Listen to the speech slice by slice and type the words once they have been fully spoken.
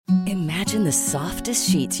Imagine the softest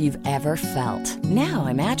sheets you've ever felt. Now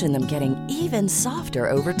imagine them getting even softer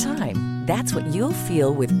over time. That's what you'll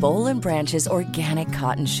feel with Boll and Branch's organic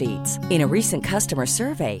cotton sheets. In a recent customer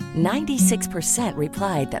survey, 96%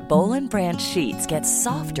 replied that Boll and Branch sheets get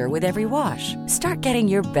softer with every wash. Start getting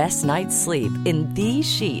your best night's sleep in these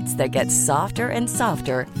sheets that get softer and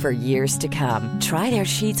softer for years to come. Try their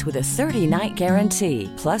sheets with a 30-night guarantee.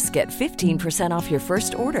 Plus, get 15% off your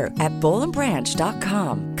first order at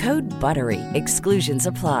bollandbranch.com. Code BUTTERY. Exclusions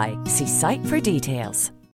apply. See site for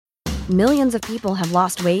details. Millions of people have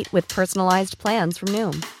lost weight with personalized plans from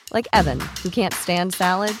Noom. Like Evan, who can't stand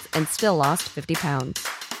salads and still lost 50 pounds.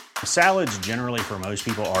 Salads generally for most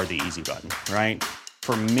people are the easy button, right?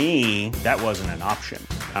 For me, that wasn't an option.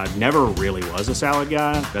 I never really was a salad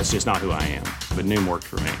guy. That's just not who I am. But Noom worked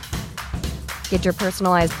for me. Get your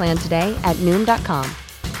personalized plan today at Noom.com.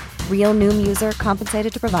 Real Noom user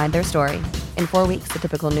compensated to provide their story. In 4 weeks, the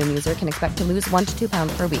typical Noom user can expect to lose 1 to 2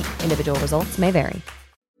 pounds per week. Individual results may vary.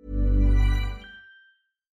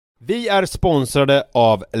 Vi är sponsrade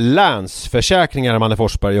av Länsförsäkringar, Manne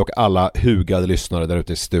Forsberg, och alla hugade lyssnare där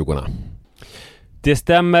ute i stugorna. Det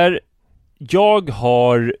stämmer. Jag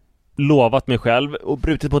har lovat mig själv och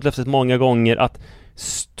brutit mot löftet många gånger att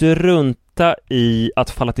strunta i att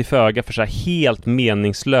falla till föga för så här helt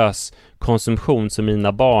meningslös konsumtion som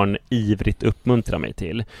mina barn ivrigt uppmuntrar mig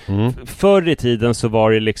till. Förr i tiden så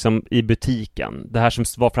var det liksom i butiken, det här som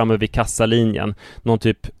var framme vid kassalinjen, någon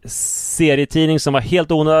typ serietidning som var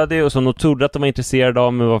helt onödig och som de trodde att de var intresserade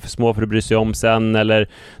av men var för små för att bry sig om sen, eller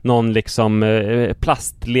någon liksom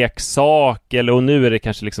plastleksak, eller och nu är det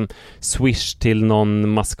kanske liksom Swish till någon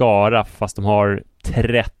mascara fast de har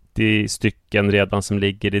 30 stycken redan som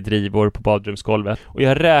ligger i drivor på badrumsgolvet. Och jag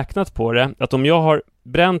har räknat på det att om jag har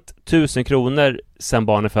bränt 1000 kronor sen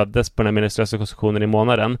barnen föddes på den här meningslösa konsumtionen i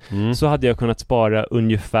månaden, så hade jag kunnat spara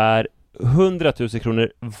ungefär 100 000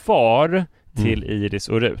 kronor var till Iris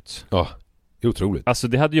och Rut. Ja, otroligt. Alltså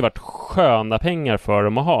det hade ju varit sköna pengar för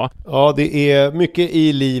dem att ha. Ja, det är mycket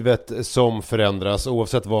i livet som förändras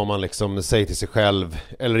oavsett vad man liksom säger till sig själv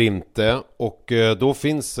eller inte. Och då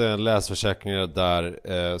finns Länsförsäkringar där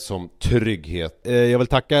som trygghet. Jag vill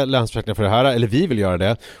tacka Länsförsäkringar för det här, eller vi vill göra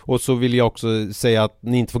det. Och så vill jag också säga att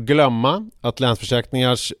ni inte får glömma att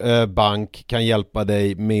Länsförsäkringars bank kan hjälpa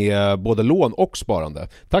dig med både lån och sparande.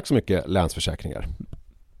 Tack så mycket, Länsförsäkringar.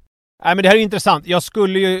 Nej, men det här är intressant. Jag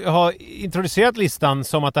skulle ju ha introducerat listan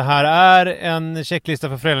som att det här är en checklista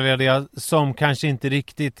för föräldralediga som kanske inte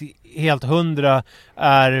riktigt helt 100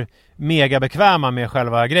 är mega bekväma med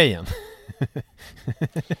själva grejen.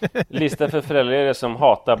 Lista för föräldralediga som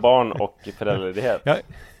hatar barn och föräldraledighet. Ja.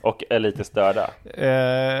 Och är lite störda.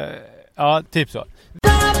 Ja, typ så.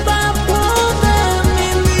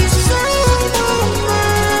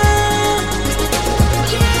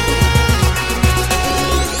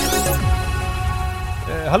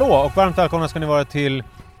 Hallå och varmt välkomna ska ni vara till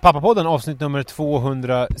Pappapodden, avsnitt nummer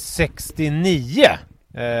 269.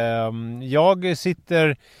 Jag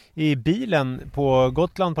sitter i bilen på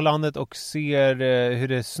Gotland på landet och ser hur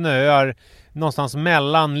det snöar någonstans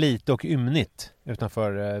mellan lite och ymnigt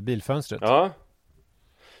utanför bilfönstret. Ja,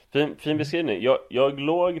 fin beskrivning. Jag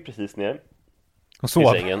låg precis ner och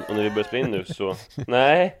sov. I sängen, och när vi började spela in nu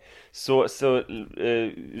så så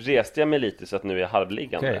reste jag mig lite så att nu är jag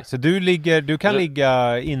halvliggande. Okay, så du kan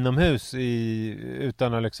ligga inomhus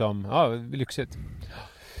utan att liksom, lyxigt.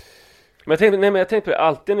 Men jag tänkte på det,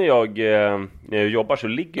 alltid när jag jobbar så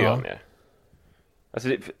ligger jag ner. Alltså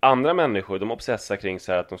andra människor, de obsessar kring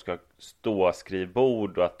så här att de ska stå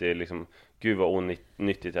skrivbord och att det är liksom, gud vad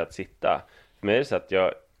onyttigt att sitta. För mig är det så att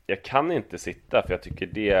jag kan inte sitta för jag tycker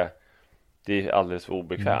det är alldeles för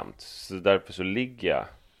obekvämt. Så därför så ligger jag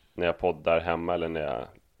när jag poddar hemma eller när jag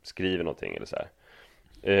skriver någonting eller så här.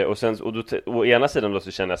 Och då, å ena sidan då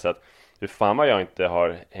så känner jag så att hur fan vad jag inte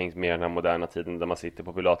har hängt med i den här moderna tiden där man sitter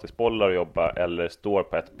på pilatesbollar och jobbar eller står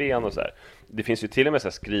på ett ben och så här. Det finns ju till och med så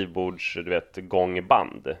här skrivbords,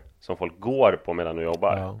 gångband som folk går på medan de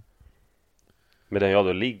jobbar. Ja. Medan jag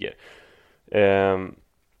då ligger.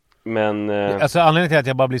 Men alltså anledningen till att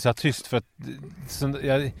jag bara blir så här tyst för att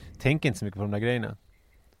jag tänker inte så mycket på de där grejerna.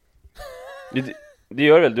 Det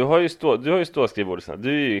gör väl, du har ju ståskrivbord.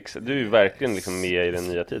 Du är ju verkligen liksom med i den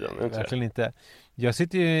nya tiden. Verkligen inte. Jag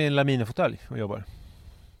sitter ju i en laminofåtölj och jobbar.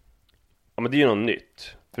 Ja, men det är ju något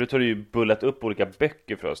nytt. För du tar ju bullat upp olika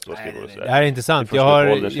böcker för att ståskrivbord. Det här är inte sant. Jag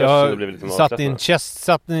har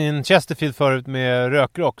satt in en Chesterfield förut med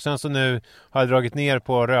rökrock. Sen så nu har jag dragit ner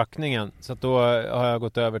på rökningen. Så att då har jag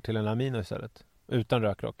gått över till en lamino istället. Utan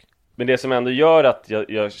rökrock. Men det som ändå gör att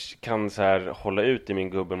jag kan så här hålla ut i min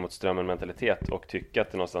gubben mot strömmen mentalitet och tycka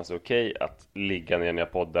att det någonstans är okej att ligga ner när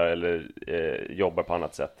jag poddar eller jobbar på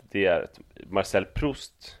annat sätt, det är att Marcel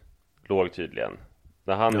Proust låg tydligen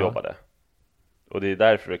när han jobbade. Och det är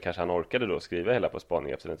därför kanske han orkade då skriva hela På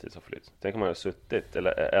spaning efter den tid som flytt. Tänk om han hade suttit,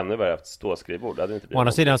 eller ännu värre haft ståskrivbord. Det hade inte blivit. Å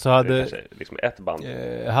andra sidan så hade liksom ett band.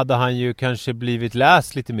 Hade han ju kanske blivit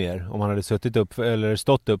läst lite mer om han hade suttit upp eller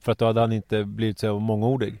stått upp, för att då hade han inte blivit så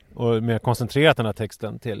mångordig och mer koncentrerat den här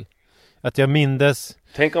texten till att jag mindes.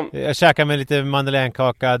 Tänk om jag käkade med lite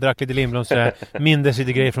mandelainkaka, drack lite Lindblomsträ, mindes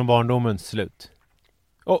lite grejer från barndomens slut.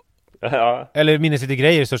 Eller mindes lite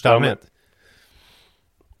grejer i största allmänhet.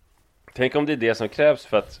 Tänk om det är det som krävs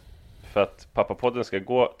för att Pappapodden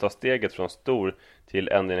ska ta steget från stor till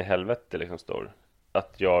änden i helvete liksom stor.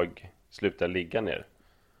 Att jag slutar ligga ner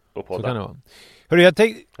och podda. Så kan det vara. Hörru,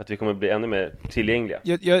 att vi kommer bli ännu mer tillgängliga.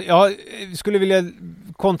 Jag skulle vilja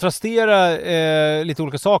kontrastera lite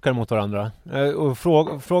olika saker mot varandra. Och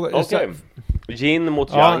fråga okay. Gin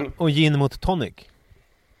mot yang. Och gin mot tonic.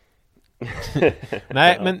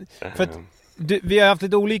 Nej, men för att vi har haft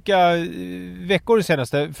lite olika veckor det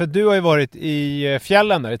senaste. För du har ju varit i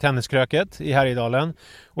fjällen där, i Tenniskröket i Härjedalen.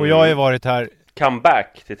 Och jag har ju varit här.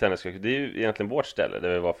 Comeback till Tenniskröket. Det är ju egentligen vårt ställe.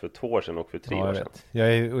 Det var för 2 år sedan och för 3 år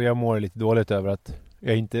sedan. Jag mår lite dåligt över att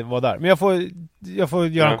jag inte var där. Men jag får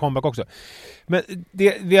göra en comeback också. Men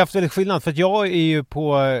vi har haft väldigt skillnad. För att jag är ju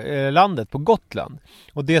på landet, på Gotland.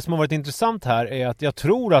 Och det som har varit intressant här är att jag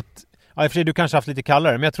tror att i och för sig, du kanske haft lite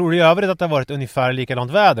kallare, men jag tror i övrigt att det har varit ungefär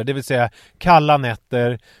likadant väder. Det vill säga kalla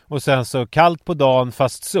nätter och sen så kallt på dagen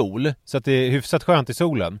fast sol. Så att det är hyfsat skönt i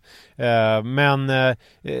solen. Men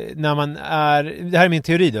när man är, det här är min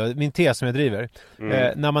teori då, min tes som jag driver.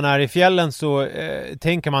 När man är i fjällen så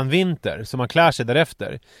tänker man vinter, så man klär sig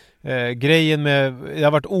därefter. Grejen med, det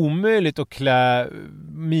har varit omöjligt att klä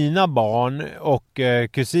mina barn och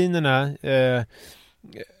kusinerna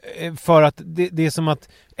för att det är som att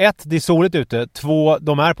 1, det är soligt ute, 2,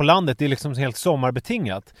 de är på landet, det är liksom helt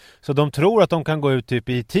sommarbetingat. Så de tror att de kan gå ut typ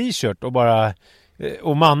i t-shirt och bara,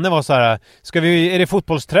 och Manne var så här, är det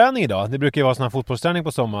fotbollsträning idag? Det brukar ju vara sån här fotbollsträning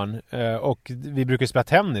på sommaren och vi brukar spela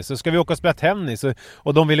tennis. Så ska vi åka och spela tennis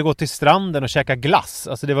och de ville gå till stranden och käka glass.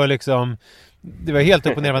 Alltså det var helt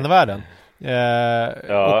upp och nervända världen.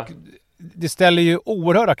 Och det ställer ju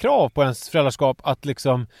oerhörda krav på ens föräldraskap att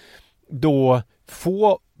liksom då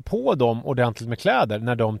få på dem ordentligt med kläder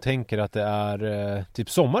när de tänker att det är typ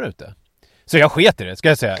sommar ute. Så jag sket i det, ska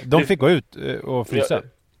jag säga. De fick gå ut och frysa.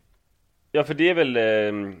 Ja, för det är väl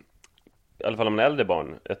i alla fall om en äldre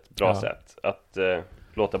barn ett bra sätt att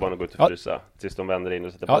låta barnen gå ut och frysa tills de vänder in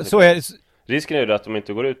och sätter på sig. Så är det. Risken är ju att de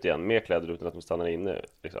inte går ut igen med kläder utan att de stannar inne.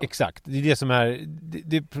 Liksom. Exakt, det är det som är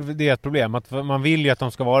det är ett problem. Att man vill ju att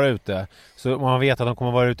de ska vara ute. Så man vet att de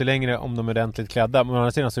kommer vara ute längre om de är ordentligt klädda. Men å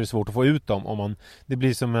andra sidan så är det svårt att få ut dem. Om det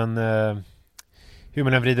blir som en hur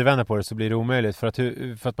man än vrider vänner på det så blir det omöjligt. För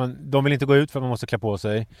att de vill inte gå ut för att man måste klä på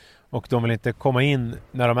sig. Och de vill inte komma in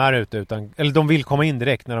när de är ute. Eller de vill komma in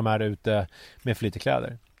direkt när de är ute med för lite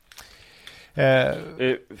kläder.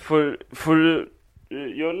 Får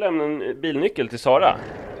jag lämnar en bilnyckel till Sara.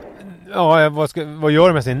 Ja, vad gör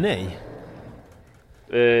du med sig nej?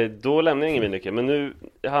 Då lämnar jag ingen bilnyckel. Men nu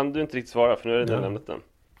hann du inte riktigt svara, för nu är det lämnat den.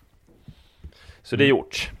 Så det är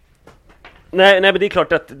gjort. Nej, men det är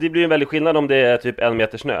klart att det blir en väldig skillnad om det är typ 1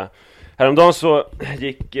 meter snö. Häromdagen så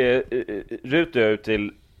gick Rut och jag ut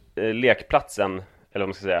till lekplatsen, eller vad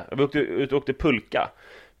man ska säga. Vi åkte pulka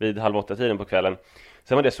vid 7:30 på kvällen.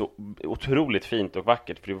 Sen var det så otroligt fint och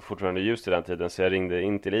vackert, för det var fortfarande ljus i den tiden. Så jag ringde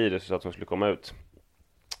in till Iris och sa att hon skulle komma ut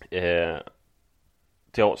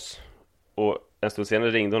till oss. Och en stund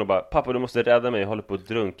senare ringde hon och bara: pappa, du måste rädda mig, jag håller på att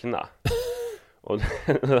drunkna. Och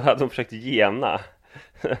då hade hon försökt gena.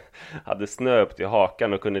 Hade snö upp till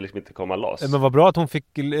hakan och kunde liksom inte komma loss. Men vad bra att hon fick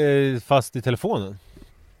fast i telefonen.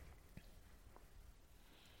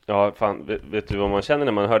 Ja, fan, vet du vad man känner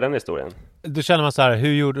när man hör den historien? Då känner man så här,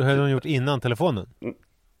 hur hade hon gjort innan telefonen?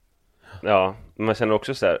 Ja, man känner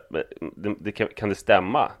också så här, kan det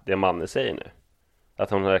stämma det Manne säger nu? Att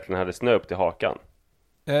hon verkligen hade snö upp till hakan.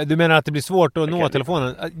 Du menar att det blir svårt att nå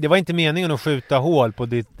telefonen? Det var inte meningen att skjuta hål på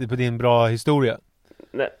din bra historia?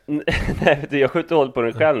 Nej, jag skjuter hål på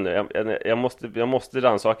den själv nu. Jag måste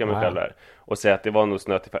rannsaka mig själv här och säga att det var nog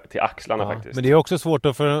snö till axlarna faktiskt. Men det är också svårt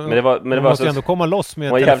att man måste ändå komma loss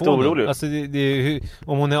med telefonen. Alltså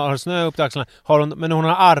om hon har snö upp till axlarna, men hon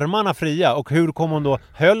har armarna fria, och hur kommer hon då?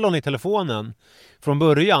 Höll hon i telefonen från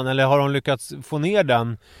början, eller har hon lyckats få ner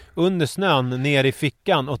den under snön ner i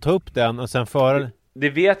fickan och ta upp den och sen föra? Det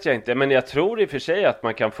vet jag inte, men jag tror i och för sig att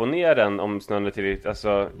man kan få ner den om snön är tillräckligt.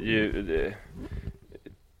 Alltså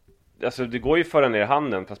alltså det går ju föra ner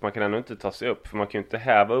handen, fast man kan ändå inte ta sig upp, för man kan ju inte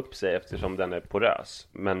häva upp sig eftersom den är porös,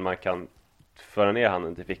 men man kan föra ner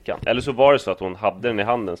handen till fickan. Eller så var det så att hon hade den i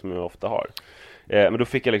handen, som jag ofta har. Men då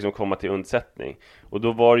fick jag liksom komma till undsättning. Och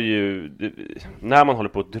då var det ju, när man håller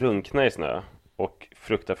på att drunkna i snö och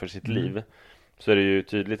fruktar för sitt liv, så är det ju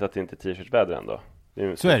tydligt att det inte är t-shirtsväder ändå.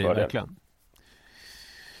 Så är det ju verkligen.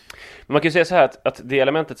 Men man kan ju säga så här att det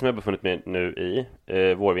elementet som jag befunnit mig nu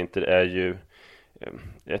i vårvinter är ju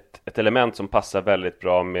ett element som passar väldigt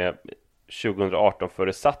bra med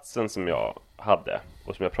 2018-föresatsen som jag hade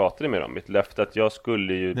och som jag pratade med om. Mitt löfte att jag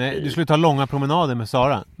skulle ju... Nej, du skulle ta långa promenader med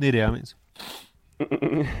Sara. Det är det jag minns.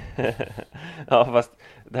 Ja, fast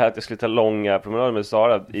det här att jag skulle ta långa promenader med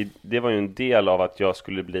Sara, det var ju en del av att jag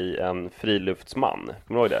skulle bli en friluftsman.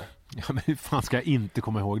 Kommer du ihåg det? Ja, men hur fan ska jag inte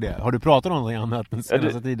komma ihåg det? Har du pratat om någonting annat den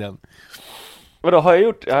senaste tiden? Vadå, har jag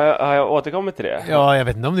gjort? Har jag återkommit till det? Ja, jag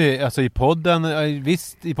vet inte om det är, alltså i podden,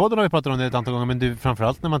 visst, i podden har vi pratat om det ett antal gånger, men du,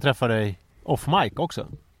 framförallt när man träffar dig off mic också.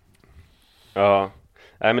 Ja,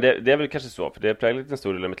 nej, men det är väl kanske så, för det har präglat en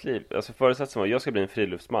stor del av mitt liv. Alltså föresatsen var, jag ska bli en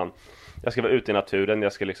friluftsman. Jag ska vara ute i naturen,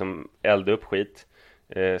 jag ska liksom elda upp skit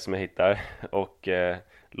som jag hittar och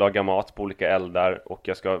laga mat på olika eldar, och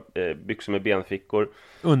jag ska byxor med benfickor.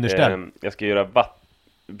 Underställ. Jag ska göra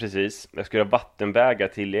precis, jag ska göra vattenvägar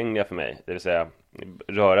tillgängliga för mig, det vill säga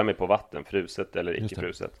röra mig på vatten, fruset eller icke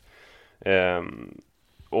fruset.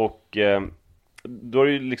 Då är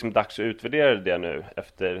det ju liksom dags att utvärdera det nu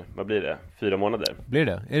efter, vad blir det? 4 månader. Blir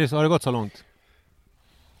det? Är det så? Har det gått så långt?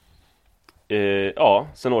 Ja,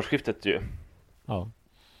 sen årsskiftet ju. Ja.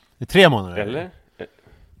 Det är 3 månader. Eller?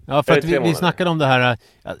 Ja, för att vi snackade om det här.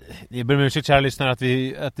 Jag ber om ursäkt, kära lyssnare,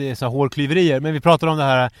 att det är så hårklyverier, men vi pratade om det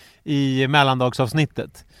här i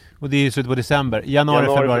mellandagsavsnittet. Och det är ju slutet på december. Januari,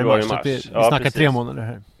 februari, mars. Så vi snackar precis. 3 månader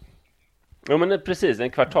här. Ja, men precis, en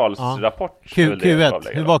kvartalsrapport. Q1,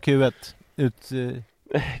 hur var Q1?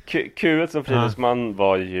 Q1 som friluftsman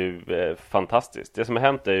var ju fantastiskt. Det som har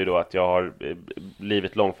hänt är ju då att jag har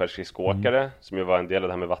blivit långfärdsskridskoåkare, som ju var en del av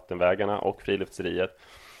det här med vattenvägarna och friluftseriet.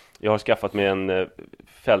 Jag har skaffat mig en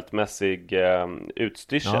fältmässig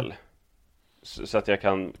utstyrsel, så att jag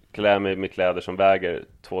kan klä mig med kläder som väger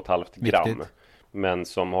 2,5 gram. Viktigt. Men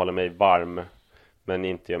som håller mig varm, men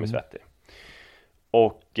inte gör mig svettig.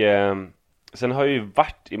 Och sen har jag ju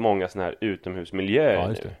varit i många såna här utomhusmiljöer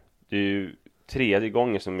nu. Det är ju 3:e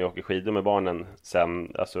gången som jag åker skidor med barnen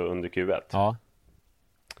sen, alltså under Q1. Ja.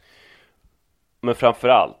 Men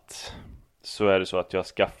framförallt så är det så att jag har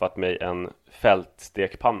skaffat mig en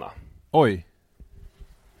fältstekpanna. Oj.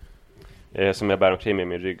 Som jag bär omkring med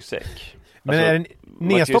min ryggsäck. Men alltså, är den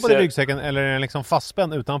nedstoppad i ryggsäcken eller är den liksom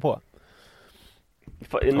fastspänd utanpå?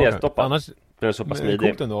 Nedstoppad. Okay. Annars den är så pass smidig.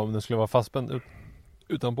 Coolt ändå om den skulle vara fastspänd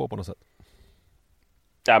utanpå på något sätt.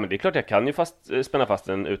 Ja, men det är klart jag kan ju spänna fast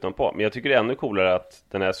den utanpå. Men jag tycker det är ännu coolare att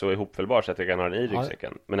den är så ihopfällbar så att jag kan ha den i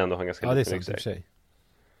ryggsäcken. Men ändå ha en ganska liten ryggsäck.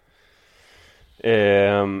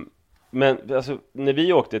 Men alltså, när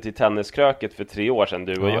vi åkte till Tenniskröket för 3 år sedan,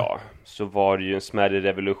 du och jag, så var det ju en smärre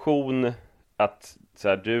revolution att så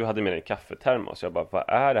här, du hade med dig en kaffetermos. Jag bara, vad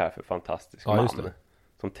är det här för fantastisk man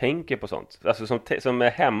som tänker på sånt? Alltså som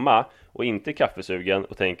är hemma och inte kaffesugen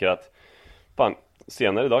och tänker att fan,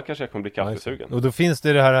 senare idag kanske jag kommer bli kaffesugen. Och då finns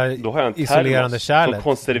det här då har jag en isolerande kärlet som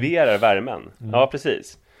konserverar värmen. Ja,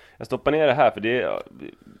 precis. Jag stoppar ner det här för det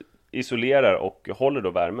isolerar och håller då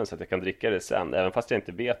värmen så att jag kan dricka det sen. Även fast jag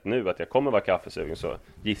inte vet nu att jag kommer vara kaffesugen, så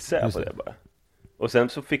gissar jag på det bara. Och sen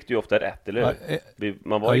så fick du ju ofta rätt, eller hur?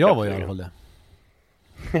 Man var jag var i alla fall det.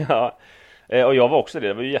 Ja, och jag var också det.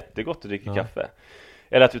 Det var ju jättegott att dricka kaffe.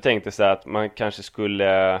 Eller att du tänkte så här att man kanske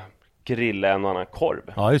skulle grilla en och annan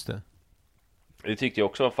korv. Ja, just det. Det tyckte jag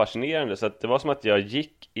också var fascinerande. Så att det var som att jag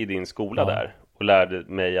gick i din skola där och lärde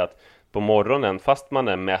mig att på morgonen, fast man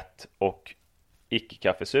är mätt och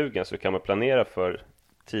icke-kaffesugen, så kan man planera för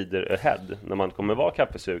tider ahead när man kommer vara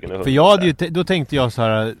kaffesugen. För jag hade ju då tänkte jag så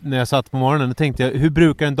här, när jag satt på morgonen, då tänkte jag, hur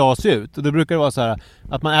brukar en dag se ut? Och då brukar det vara så här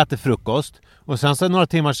att man äter frukost och sen så några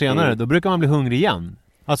timmar senare, då brukar man bli hungrig igen.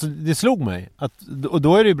 Alltså det slog mig och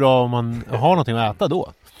då är det ju bra om man har någonting att äta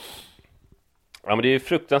då. Ja, men det är ju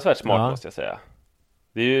fruktansvärt smart, måste jag säga.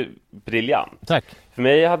 Det är ju briljant. Tack. För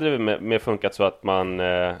mig hade det mer funkat så att man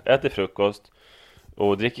äter frukost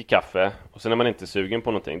och dricker kaffe, och sen är man inte sugen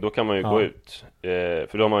på någonting, då kan man ju gå ut,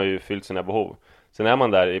 för då har man ju fyllt sina behov. Sen är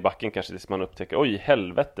man där i backen kanske tills man upptäcker, oj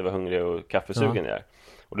helvete vad hungrig och kaffesugen jag är.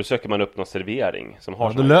 Och då söker man upp någon servering som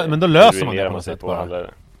har men då löser man det på något sätt bara.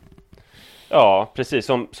 Ja, precis.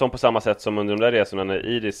 Som på samma sätt som under de där resorna när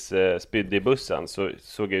Iris spydde i bussen, så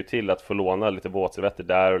såg jag ju till att få låna lite våtservetter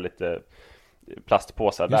där och lite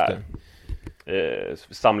plastpåsar där.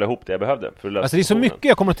 samla ihop det jag behövde för att lösa Alltså det är så mycket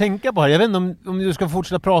jag kommer att tänka på här. Jag vet inte om du ska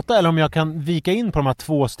fortsätta prata eller om jag kan vika in på de här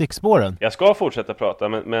 2 stickspåren. Jag ska fortsätta prata,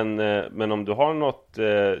 men om du har något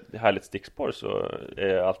härligt stickspår så är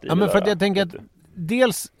jag alltid. Ja, men för att jag tänker att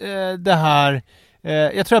dels det här,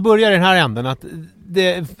 jag tror jag börjar i den här änden, att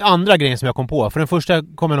det andra grejen som jag kom på, för den första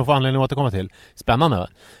kommer jag nog få anledning att återkomma till. Spännande.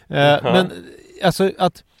 Men alltså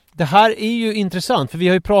att det här är ju intressant, för vi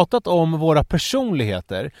har ju pratat om våra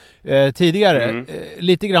personligheter tidigare.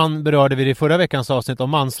 Lite grann berörde vi det i förra veckans avsnitt om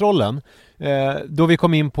mansrollen. Då vi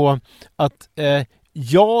kom in på att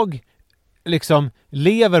jag liksom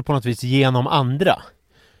lever på något vis genom andra.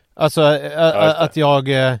 Alltså att jag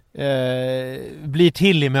blir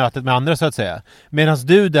till i mötet med andra så att säga. Medan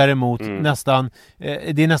du däremot nästan,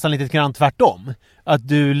 det är nästan lite grann tvärtom. Att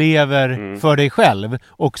du lever för dig själv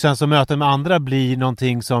och sen så möten med andra blir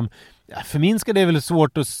någonting som, förminska det är väl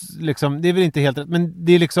svårt att liksom, det är väl inte helt rätt, men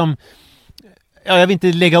det är liksom, jag vill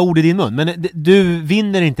inte lägga ord i din mun, men du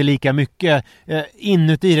vinner inte lika mycket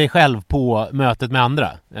inuti dig själv på mötet med andra.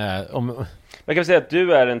 Man kan säga att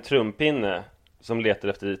du är en trumpinne som letar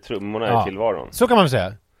efter trummorna i tillvaron. Så kan man väl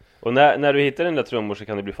säga. Och när du hittar den där trummor så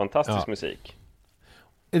kan det bli fantastisk musik.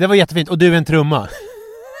 Det var jättefint. Och du är en trumma.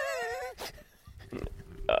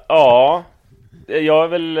 Ja. Jag är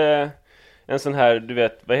väl en sån här, du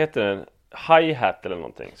vet, vad heter den? Hi-hat eller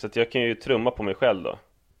någonting. Så att jag kan ju trumma på mig själv då.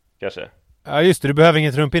 Kanske. Ja just det, du behöver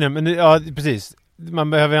ingen trumpinne. Men ja, precis. Man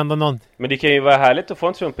behöver ändå någon. Men det kan ju vara härligt att få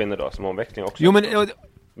en trumpinne då som omväxling också. Jo men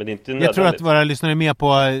det är inte jag tror att våra lyssnare är med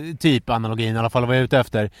på typ analogin i alla fall vad jag är ute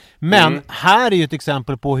efter. Men här är ju ett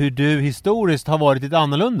exempel på hur du historiskt har varit lite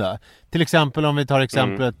annorlunda. Till exempel om vi tar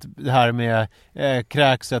exemplet det här med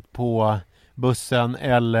kräkset på bussen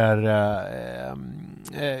eller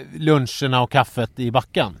luncherna och kaffet i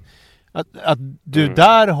backen. Att du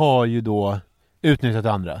där har ju då utnyttjat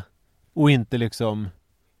andra och inte liksom.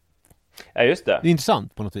 Ja just det. Det är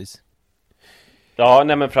intressant på något vis. Ja,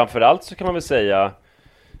 nej men framförallt så kan man väl säga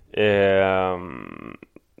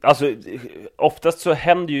alltså oftast så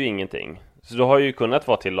händer ju ingenting. Så du har ju kunnat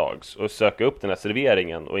vara till lags och söka upp den här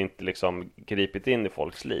serveringen och inte liksom gripit in i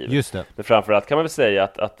folks liv. Just det. Men framförallt kan man väl säga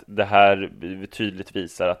att det här tydligt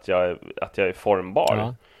visar att jag är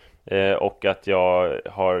formbar. Ja. Och att jag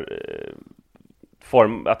har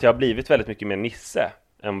att jag har blivit väldigt mycket mer Nisse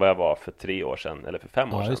än vad jag var för 3 år sedan eller för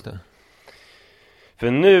 5 år sedan. Just det.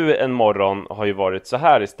 För nu en morgon har ju varit så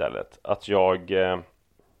här istället att jag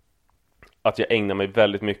ägnar mig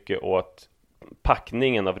väldigt mycket åt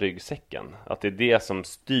packningen av ryggsäcken. Att det är det som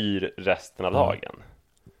styr resten av dagen.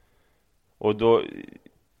 Och då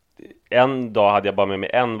en dag hade jag bara med mig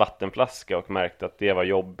en vattenflaska och märkte att det var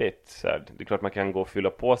jobbigt. Så här, det är klart man kan gå och fylla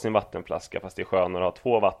på sin vattenflaska fast det är skönare att ha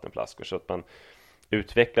 2 vattenflaskor så att man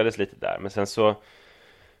utvecklades lite där. Men sen så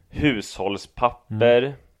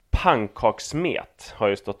hushållspapper, pannkaksmet har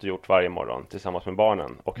jag stått och gjort varje morgon tillsammans med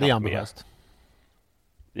barnen och det är haft med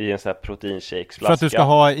i en sån här proteinshakesflaska. För att du ska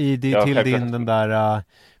ha i till din den där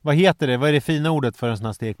vad heter det? Vad är det fina ordet för en sån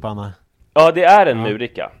här stekpanna? Ja, det är en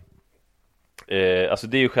murika. Alltså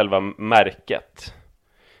det är ju själva märket.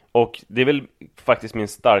 Och det är väl faktiskt min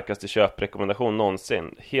starkaste köprekommendation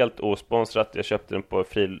någonsin. Helt osponsrat, jag köpte den på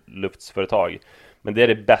friluftsföretag. Men det är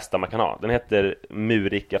det bästa man kan ha. Den heter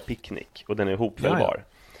Murika Picnic och den är hopfällbar.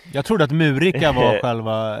 Ja. Jag trodde att Murika var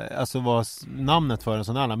själva, alltså var namnet för en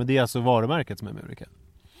sån här, men det är alltså varumärket som är Murika.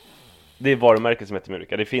 Det är varumärket som heter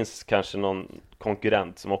Murika. Det finns kanske någon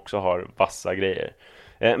konkurrent som också har vassa grejer.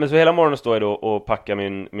 Men så hela morgonen står jag då och packar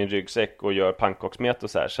min ryggsäck och gör pannkaksmet och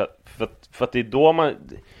så här. Så för att det är då man...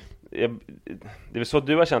 Det är väl så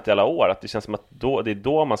du har känt i alla år, att det känns som att det är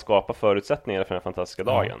då man skapar förutsättningar för den fantastiska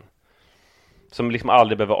dagen. Som liksom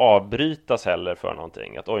aldrig behöver avbrytas heller för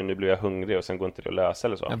någonting. Att oj, nu blir jag hungrig och sen går inte det att lösa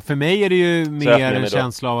eller så. Ja, för mig är det ju mer en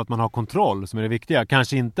känsla av att man har kontroll som är det viktiga.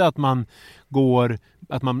 Kanske inte att man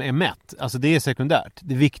är mätt. Alltså det är sekundärt.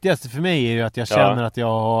 Det viktigaste för mig är ju att jag känner att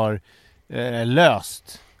jag har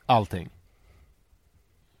löst allting.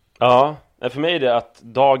 Ja, för mig är det att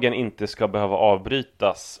dagen inte ska behöva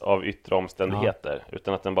avbrytas av yttre omständigheter.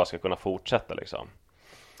 Utan att den bara ska kunna fortsätta liksom.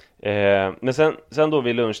 Men sen då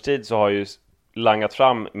vid lunchtid så har jag ju langat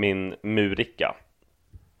fram min murika.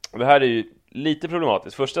 Det här är ju lite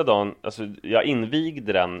problematiskt. Första dagen, alltså jag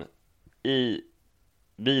invigde den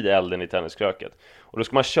vid elden i tenniskröket. Och då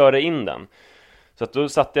ska man köra in den. Så att då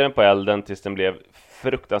satte jag den på elden tills den blev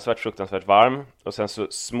fruktansvärt varm. Och sen så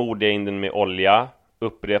smorde jag in den med olja,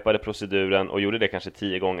 upprepade proceduren och gjorde det kanske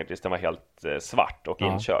 10 gånger tills den var helt svart och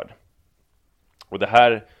inkörd. Och det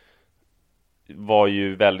här var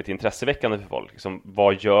ju väldigt intresseväckande för folk. Liksom,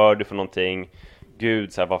 vad gör du för någonting?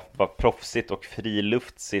 gud, så här, vad proffsigt och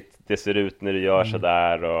friluftsigt det ser ut när du gör så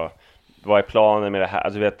där, och vad är planen med det här?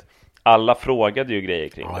 Alltså, du vet, alla frågade ju grejer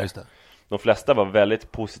kring Ja, just det. De flesta var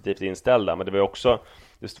väldigt positivt inställda, men det var ju också,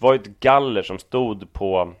 det var ju ett galler som stod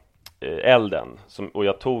på elden, och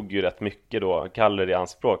jag tog ju rätt mycket då galler i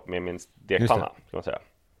anspråk med min stekpanna, kan man säga.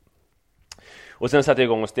 Och sen satte jag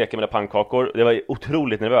igång och stekade mina pannkakor. Det var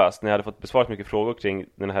otroligt nervöst när jag hade fått besvarat mycket frågor kring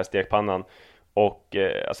den här stekpannan. Och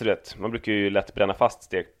alltså du vet, man brukar ju lätt bränna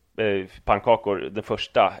fast pannkakor den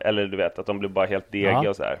första, eller du vet att de blir bara helt degiga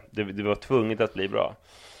och så här. Det var tvunget att bli bra.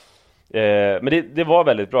 Men det var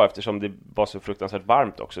väldigt bra eftersom det var så fruktansvärt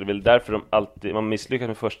varmt också. Det är väl därför man misslyckas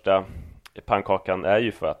med första pannkakan, är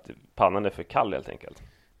ju för att pannan är för kall helt enkelt.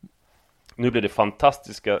 Nu blir det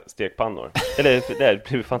fantastiska stekpannor. Eller det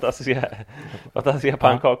blir fantastiska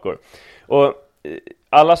pannkakor. Och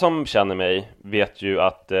alla som känner mig vet ju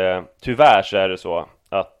att tyvärr så är det så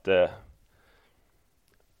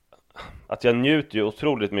att jag njuter ju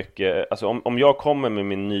otroligt mycket. Alltså om jag kommer med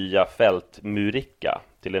min nya fältmurika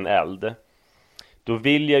till en eld, då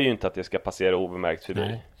vill jag ju inte att det ska passera obemärkt förbi.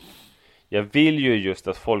 Nej. Jag vill ju just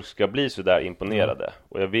att folk ska bli så där imponerade.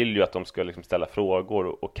 Och jag vill ju att de ska liksom ställa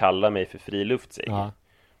frågor och kalla mig för friluftsig.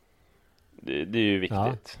 Det är ju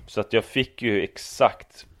viktigt. Så att jag fick ju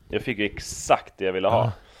exakt det jag ville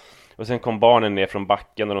ha. Och sen kom barnen ner från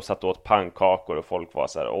backen och de satt åt pannkakor, och folk var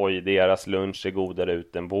så här: oj, deras lunch är godare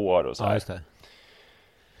ut än vår, och så här. Just det.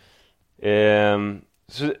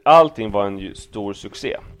 Så allting var en stor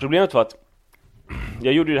succé. Problemet var att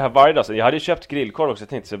jag gjorde ju det här varje dag. Så jag hade ju köpt grillkorv också. Jag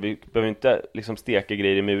tänkte så vi behöver inte liksom steka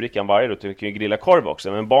grejer i murikan varje dag, utan vi kan ju grilla korv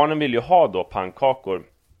också. Men barnen ville ju ha då pannkakor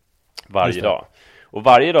varje dag. Och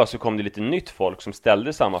varje dag så kom det lite nytt folk som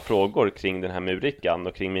ställde samma frågor kring den här murikan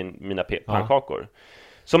och kring mina pannkakor.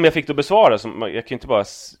 Som jag fick då besvara. Jag kan ju inte bara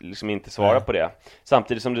liksom inte svara på det.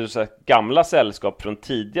 Samtidigt som det är så gamla sällskap från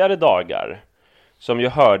tidigare dagar som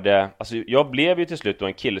jag hörde. Alltså jag blev ju till slut då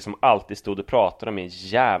en kille som alltid stod och pratade om min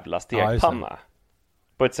jävla stekpanna.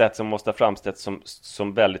 På ett sätt som måste ha framställts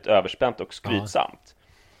som väldigt överspänt och skrytsamt.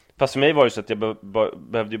 Fast för mig var det så att jag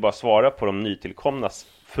behövde ju bara svara på de nytillkomnas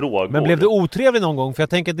frågor. Men blev det otrevligt någon gång? För jag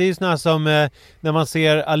tänker att det är ju såna här som när man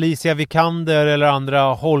ser Alicia Vikander eller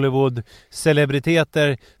andra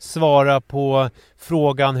Hollywood-celebriteter svara på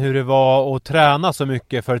frågan hur det var att träna så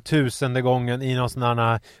mycket för 1000:e gången i någon sån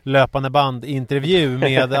här löpande bandintervju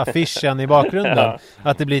med affischen i bakgrunden.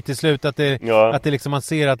 Att det blir till slut att det liksom, man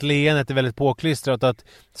ser att leendet är väldigt påklistrat och att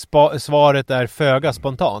svaret är föga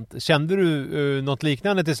spontant. Kände du något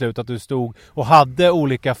liknande till slut? Att du stod och hade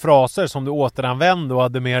olika fraser som du återanvände och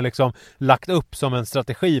hade mer liksom lagt upp som en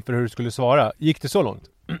strategi för hur du skulle svara? Gick det så långt?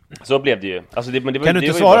 Så blev det ju. Alltså kan du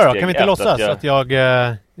inte svara då? Kan vi inte låtsas att jag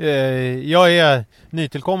är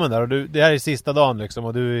nytillkommen där och det här är sista dagen liksom,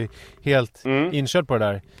 och du är helt inkörd på det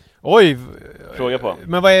där. Oj! Fråga på.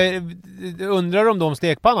 Men undrar de om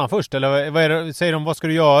stekpannan först? Eller säger de vad ska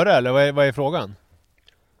du göra? Eller vad är frågan?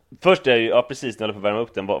 Först är ju, precis när du får värma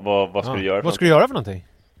upp den, vad ska du göra? Vad ska du göra för någonting?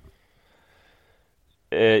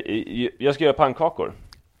 Jag ska göra pannkakor.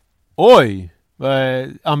 Oj!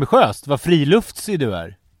 Vad ambitiöst, vad friluftsig du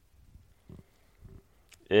är.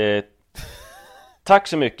 Tack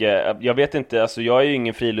så mycket. Jag vet inte, alltså jag är ju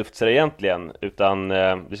ingen friluftsare egentligen, utan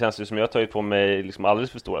det känns ju som jag har tagit på mig liksom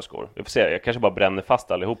alldeles för stora skor. Jag får se, jag kanske bara bränner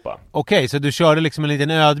fast allihopa. Okej, så du körde liksom en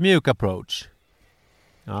liten ödmjuk approach.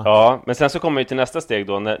 Ja, men sen så kommer vi till nästa steg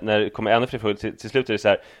då, när det kommer ännu fler frågor. Till slut är det så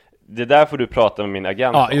här: det där får du prata med min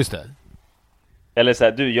agent. Ja, just det. Eller så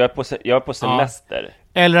här: du, jag är på semester.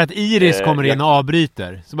 Eller att Iris kommer in och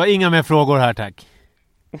avbryter. Så bara, inga mer frågor här, tack.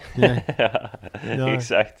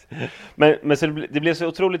 Exakt. Men så det blev så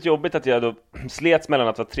otroligt jobbigt att jag då slets mellan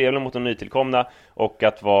att vara trevlig mot de nytillkomna och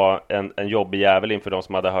att vara en jobbig jävel inför de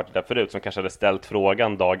som hade hört det där förut, som kanske hade ställt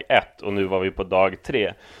frågan dag 1 och nu var vi på dag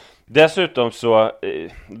 3. Dessutom så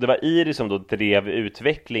det var Iris som då drev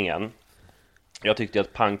utvecklingen. Jag tyckte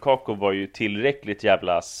att pannkakor var ju tillräckligt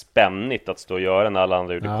jävla spännigt att stå och göra när alla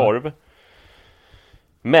andra gjorde korv.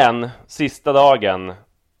 Men sista dagen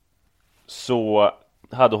så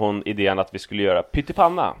hade hon idén att vi skulle göra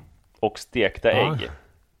pyttipanna och stekta ägg.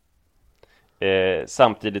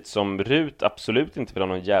 Samtidigt som Rut absolut inte ville ha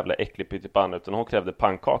någon jävla äcklig pyttipanna, utan hon krävde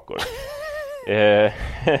pannkakor.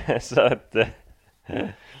 Så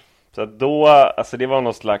att då, alltså det var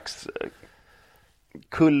någon slags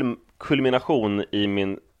kulmination i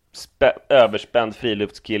min överspänd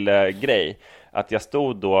friluftskille-grej. Att jag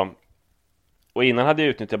stod då, och innan hade jag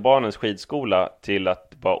utnyttjat barnens skidskola till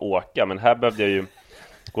att bara åka, men här behövde jag ju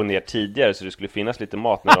gå ner tidigare så det skulle finnas lite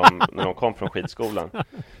mat när de kom från skidskolan.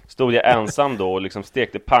 Stod jag ensam då och liksom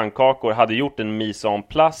stekte pannkakor, hade gjort en mise en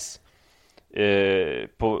place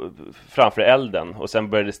framför elden. Och sen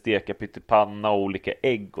började steka pyttipanna och olika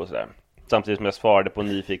ägg och sådär. Samtidigt som jag svarade på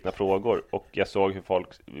nyfikna frågor. Och jag såg hur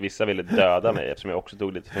vissa ville döda mig, eftersom jag också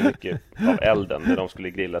tog lite för mycket av elden när de skulle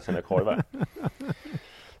grilla sina korvar.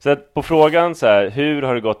 Så att på frågan så här, hur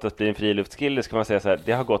har det gått att bli en friluftskille, ska man säga så här,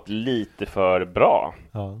 det har gått lite för bra.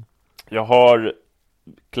 Ja. Jag har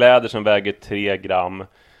kläder som väger 3 gram.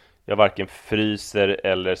 Jag varken fryser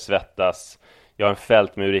eller svettas. Jag har en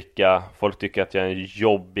fältmuricka. Folk tycker att jag är en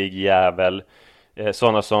jobbig jävel.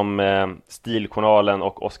 Sådana som Stiljournalen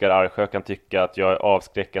och Oskar Arsjö kan tycka att jag är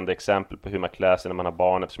avskräckande exempel på hur man klär sig när man har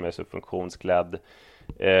barn, eftersom jag är så funktionsklädd.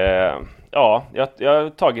 Ja, jag har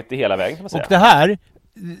tagit det hela vägen, kan man säga. Och det här,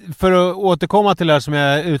 för att återkomma till det här som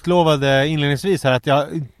jag utlovade inledningsvis här, att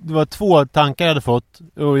det var 2 tankar jag hade fått,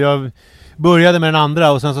 och jag började med den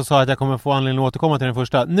andra och sen så sa jag att jag kommer få anledning att återkomma till den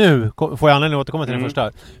första. Nu får jag anledning att återkomma till den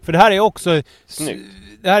första. För det här är också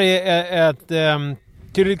det här är ett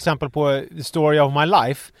tydligt exempel på the story of my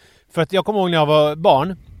life. För att jag kommer ihåg när jag var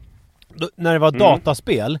barn, när det var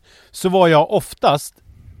dataspel, så var jag oftast,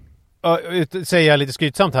 säger jag lite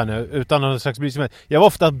skrytsamt här nu utan någon slags brytsamhet, jag var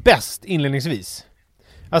ofta bäst inledningsvis.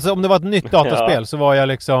 Alltså om det var ett nytt dataspel så var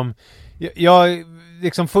jag jag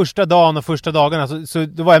liksom första dagen och första dagarna så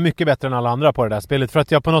då var jag mycket bättre än alla andra på det där spelet, för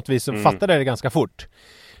att jag på något vis fattade det ganska fort.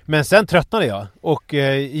 Men sen tröttnade jag och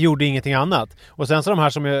gjorde ingenting annat. Och sen så de här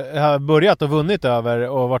som jag har börjat och vunnit över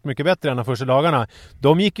och varit mycket bättre än de första dagarna,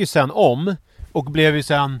 de gick ju sen om och blev ju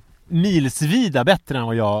sen milsvida bättre än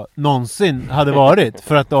vad jag någonsin hade varit,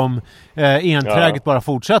 för att de enträget bara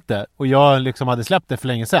fortsatte och jag liksom hade släppt det för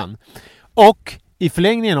länge sedan. Och i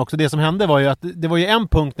förlängningen också, det som hände var ju att det var ju en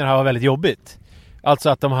punkt när det här var väldigt jobbigt. Alltså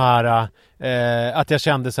att de här att jag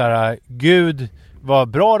kände så här, gud vad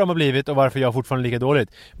bra de har blivit och varför jag fortfarande lika dåligt.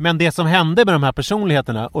 Men det som hände med de här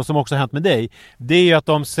personligheterna, och som också har hänt med dig, det är ju att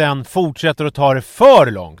de sen fortsätter att ta det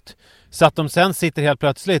för långt. Så att de sen sitter helt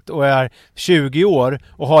plötsligt och är 20 år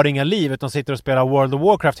och har inga liv, utan sitter och spelar World of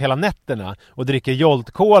Warcraft hela nätterna och dricker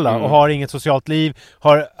Jolt-cola och har inget socialt liv,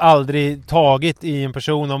 har aldrig tagit i en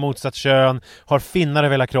person av motsatt kön, har finnar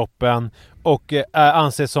över hela kroppen och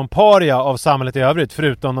anses som paria av samhället i övrigt,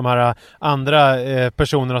 förutom de här andra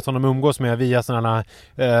personerna som de umgås med via sådana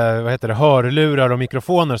hörlurar och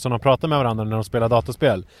mikrofoner som de pratar med varandra när de spelar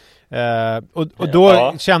dataspel. Och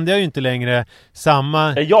då kände jag ju inte längre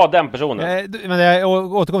samma... Ja, den personen. Men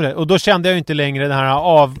jag återkommer till det. Och då kände jag ju inte längre den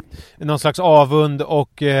här någon slags avund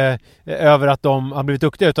och över att de har blivit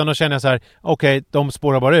duktiga, utan då känner jag så här, okej, de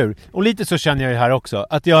spårar bara ur. Och lite så känner jag ju här också.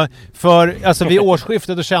 Att vid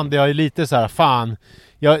årsskiftet då kände jag ju lite så här, fan,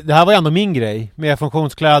 det här var ändå min grej med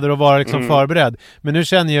funktionskläder och vara liksom förberedd. Men nu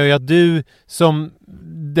känner jag ju att du som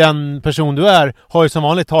den person du är har ju som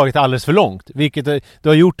vanligt tagit alldeles för långt. Vilket du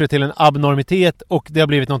har gjort det till en abnormitet och det har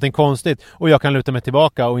blivit någonting konstigt. Och jag kan luta mig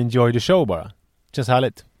tillbaka och enjoy the show bara. Känns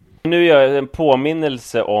härligt. Nu gör jag en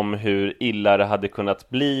påminnelse om hur illa det hade kunnat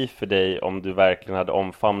bli för dig om du verkligen hade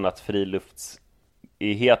omfamnat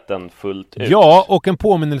friluftsheten fullt ut. Ja, och en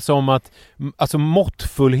påminnelse om att alltså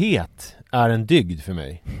måttfullhet är en dygd för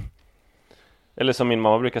mig. Eller som min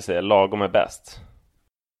mamma brukar säga, lagom är bäst.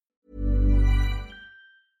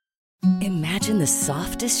 Imagine the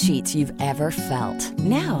softest sheets you've ever felt.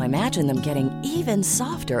 Now imagine them getting even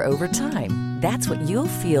softer over time. That's what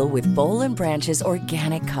you'll feel with Boll & Branch's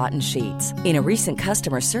organic cotton sheets. In a recent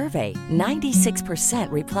customer survey,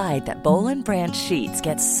 96% replied that Boll & Branch sheets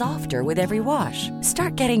get softer with every wash.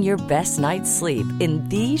 Start getting your best night's sleep in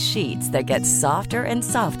these sheets that get softer and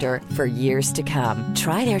softer for years to come.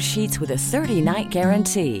 Try their sheets with a 30-night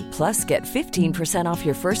guarantee. Plus, get 15% off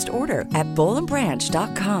your first order at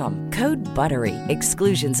bollandbranch.com. Code BUTTERY.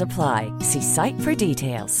 Exclusions apply. See site for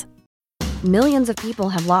details. Millions of people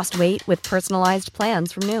have lost weight with personalized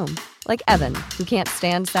plans from Noom. Like Evan, who can't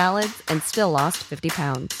stand salads and still lost 50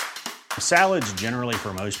 pounds. Salads generally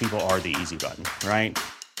for most people are the easy button, right?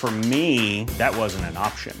 For me, that wasn't an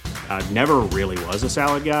option. I never really was a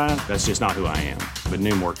salad guy. That's just not who I am. But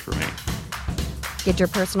Noom worked for me. Get your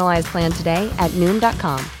personalized plan today at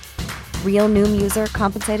Noom.com. Real Noom user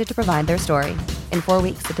compensated to provide their story. In 4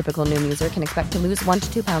 weeks, the typical Noom user can expect to lose 1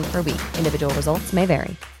 to 2 pounds per week. Individual results may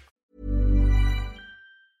vary.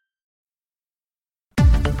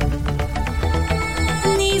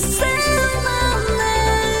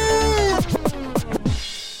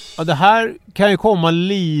 Ja, det här kan ju komma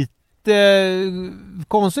lite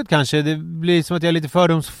konstigt kanske. Det blir som att jag är lite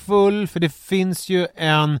fördomsfull, för det finns ju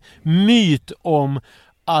en myt om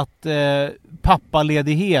att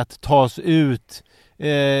pappaledighet tas ut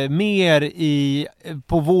mer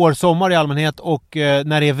på vår sommar i allmänhet och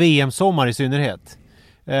när det är VM-sommar i synnerhet.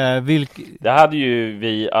 Det hade ju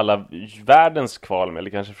vi alla världens kval med, eller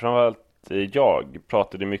kanske framförallt jag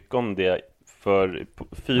pratade mycket om det för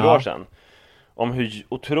 4 år sedan. Om hur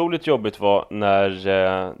otroligt jobbigt var när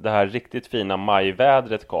det här riktigt fina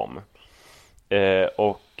majvädret kom.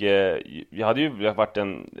 Jag hade ju varit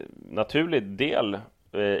en naturlig del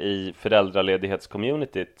i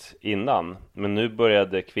föräldraledighetscommunityt innan. Men nu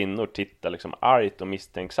började kvinnor titta liksom argt och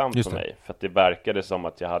misstänksamt på mig. För att det verkade som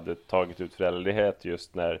att jag hade tagit ut föräldraledighet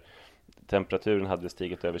just när temperaturen hade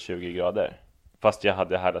stigit över 20 grader. Fast jag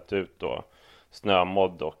hade härdat ut då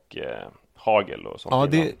snömodd och hagel och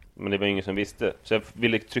sånt. Men det var ingen som visste. Så jag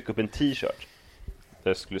ville trycka upp en t-shirt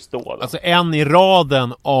där det skulle stå då. Alltså en i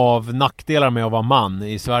raden av nackdelar med att vara man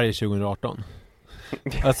i Sverige 2018.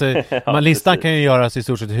 Alltså listan kan ju göras i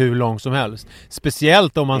stort sett hur lång som helst.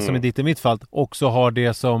 Speciellt om man som i ditt i mitt fall också har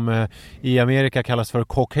det som i Amerika kallas för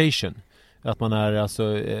Caucasian. Att man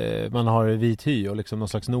är man har vit hy och liksom någon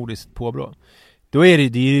slags nordiskt påbrå. Då är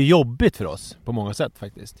det är jobbigt för oss på många sätt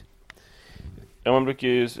faktiskt. Ja, man brukar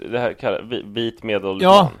ju det här kalla vit medelålders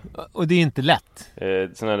man. Ja, och det är inte lätt.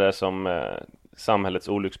 Sådana där som samhällets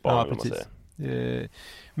olycksbarn, ja, vill man säga.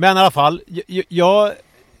 Men i alla fall, jag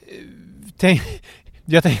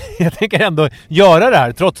tänker ändå göra det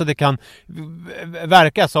här, trots att det kan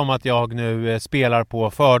verka som att jag nu spelar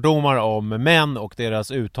på fördomar om män och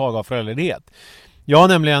deras uttag av föräldraledighet. Jag har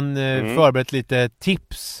nämligen förberett lite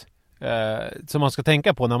tips som man ska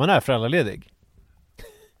tänka på när man är föräldraledig.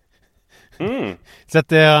 Så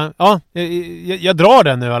att jag drar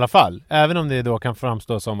den nu i alla fall, även om det då kan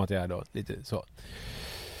framstå som att jag är då lite så.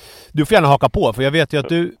 Du får gärna haka på, för jag vet ju att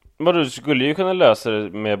du... Men du skulle ju kunna lösa det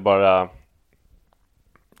med bara...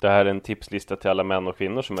 Det här är en tipslista till alla män och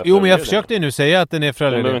kvinnor som är Jo, men jag försökte ju nu säga att den är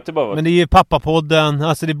föräldraledig. Men det är ju pappapodden.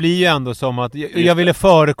 Alltså det blir ju ändå som att jag ville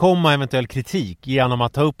förekomma eventuell kritik genom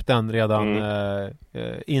att ta upp den redan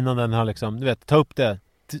innan den har liksom, du vet, ta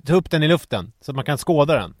upp den i luften så att man kan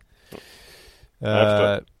skåda den.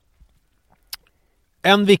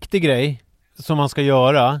 En viktig grej som man ska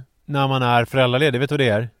göra när man är föräldraledig, vet du vad det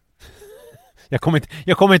är?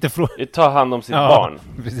 Jag kommer inte från... Ta hand om sitt barn.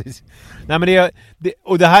 Precis. Nej, men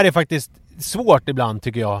och det här är faktiskt svårt ibland,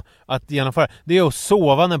 tycker jag, att genomföra. Det är att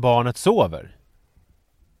sova när barnet sover.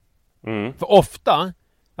 För ofta, i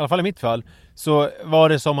alla fall i mitt fall, så var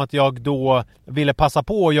det som att jag då ville passa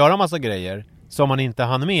på att göra massa grejer som man inte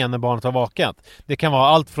hann med när barnet har vakat. Det kan vara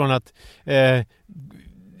allt från att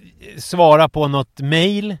svara på något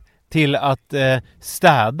mejl till att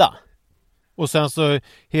städa. Och sen så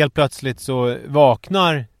helt plötsligt så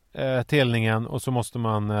vaknar tillningen och så måste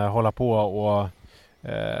man hålla på och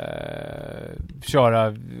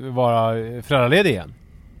vara föräldraledig igen.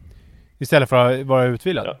 Istället för att vara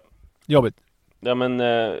utvilad. Ja. Jobbigt. Ja, men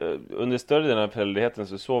under större delen av föräldraledigheten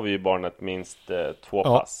så sover ju barnet minst 2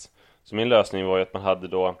 pass. Så min lösning var ju att man hade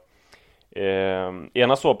då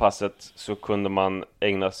ena sovpasset så kunde man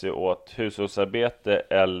ägna sig åt hushållsarbete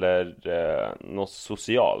eller något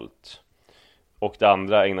socialt. Och det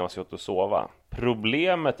andra ägnar man sig åt att sova.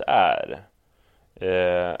 Problemet är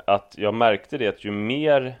att jag märkte det att ju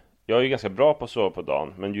mer... Jag är ju ganska bra på att sova på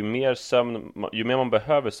dagen. Men ju mer man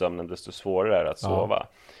behöver sömnen, desto svårare är det att sova.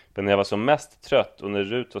 Men när jag var som mest trött och när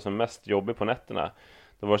Rut var som mest jobbig på nätterna,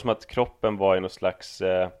 då var det som att kroppen var i något slags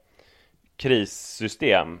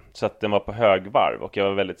krissystem. Så att den var på högvarv och jag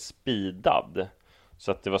var väldigt speedad.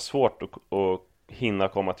 Så att det var svårt att hinna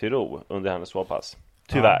komma till ro under hennes sovpass.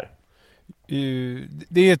 Tyvärr. Ja.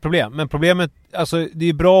 Det är ett problem. Men problemet, alltså det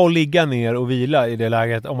är bra att ligga ner och vila i det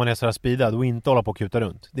läget om man är så här speedad och inte hålla på och kuta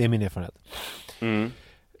runt. Det är min erfarenhet.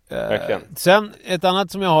 Sen ett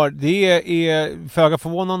annat som jag har, det är föga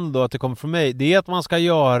förvånande då att det kommer från mig. Det är att man ska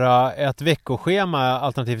göra ett veckoschema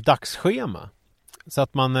alternativt dagsschema. Så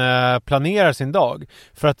att man planerar sin dag.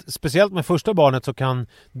 För att speciellt med första barnet så kan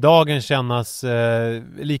dagen kännas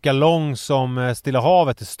lika lång som Stilla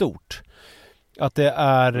havet är stort. Att det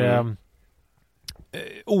är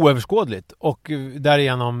oöverskådligt och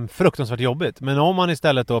därigenom fruktansvärt jobbigt. Men om man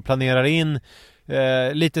istället då planerar in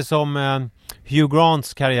lite som Hugh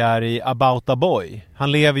Grants karriär i About a Boy.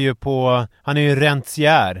 Han är ju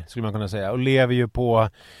rentier skulle man kunna säga och lever ju på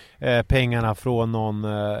pengarna från någon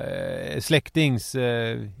släktings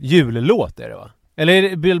jullåt är det, va?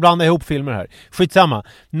 Eller blanda ihop filmer här. Skitsamma.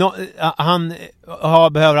 Han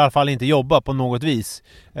behöver i alla fall inte jobba på något vis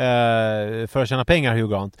för att tjäna pengar, Hugh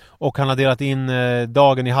Grant. Och han har delat in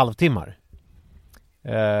dagen i halvtimmar.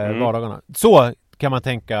 Vardagarna. Så kan man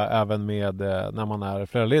tänka även med när man är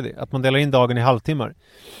föräldraledig. Att man delar in dagen i halvtimmar.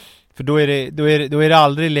 För då är det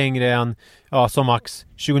aldrig längre än som max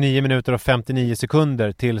 29 minuter och 59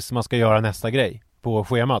 sekunder tills man ska göra nästa grej. på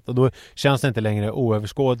schemat. Och då känns det inte längre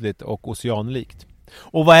oöverskådligt och oceanlikt.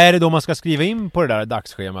 Och vad är det då man ska skriva in på det där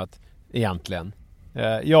dagsschemat egentligen?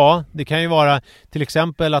 Ja, det kan ju vara till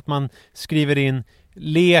exempel att man skriver in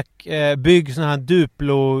bygg såna här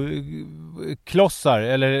Duplo-klossar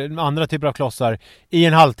eller andra typer av klossar i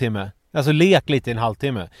en halvtimme. Alltså lek lite i en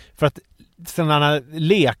halvtimme. För att sådana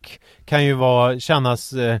lek kan ju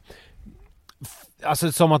kännas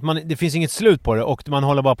alltså som att det finns inget slut på det och man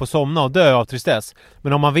håller bara på att somna och dö av tristess.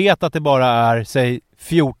 Men om man vet att det bara är, säg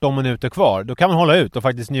 14 minuter kvar, då kan man hålla ut och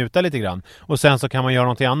faktiskt njuta lite grann. Och sen så kan man göra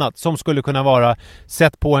någonting annat som skulle kunna vara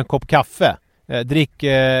sätt på en kopp kaffe.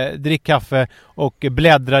 Drick kaffe och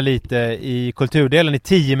bläddra lite i kulturdelen i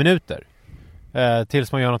 10 minuter.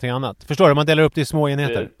 Tills man gör någonting annat. Förstår du? Man delar upp det i små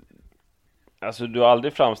enheter. Alltså du har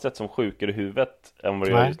aldrig framställt som sjukare i huvudet än vad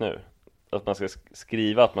du gör just nu. Att man ska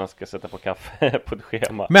skriva att man ska sätta på kaffe på ett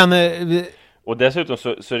schema. Men och dessutom så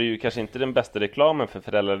är det ju kanske inte den bästa reklamen för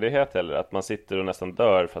föräldraledighet heller. Att man sitter och nästan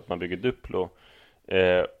dör för att man bygger Duplo.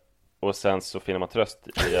 Och sen så finner man tröst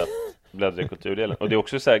i att bläddra i kulturdelen. Och det är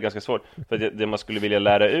också så här ganska svårt. För det man skulle vilja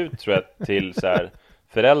lära ut tror jag till så här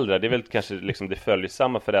föräldrar, det är väl kanske liksom det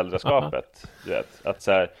följsamma föräldraskapet. Du vet, att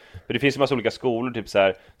så här, för det finns ju massa olika skolor, typ så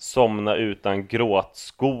här somna utan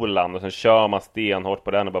gråtskolan, och sen kör man stenhårt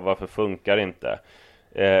på den och bara varför funkar det inte?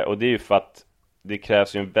 Och det är ju för att det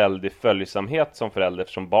krävs ju en väldig följsamhet som förälder,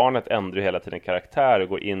 eftersom barnet ändrar hela tiden karaktär och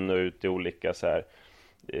går in och ut i olika så här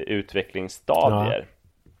utvecklingsstadier.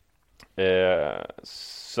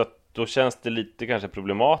 Så att då känns det lite kanske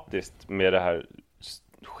problematiskt med det här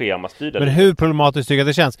schemastyrda. Men hur problematiskt tycker jag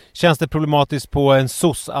det känns? Känns det problematiskt på en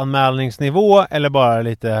SOS-anmälningsnivå eller bara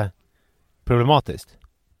lite problematiskt?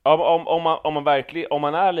 Om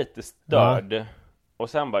man är lite störd och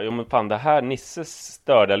sen bara, jo men fan, det här Nisses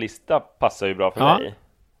störda lista passar ju bra för mig.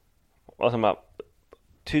 Och sen bara,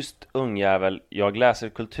 tyst ungjävel, jag läser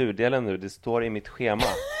kulturdelen nu, det står i mitt schema.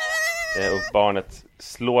 Och barnet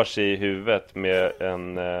slår sig i huvudet med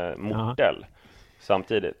en mortel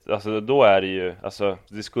samtidigt. Alltså då är det ju, alltså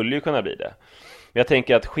det skulle ju kunna bli det. Men jag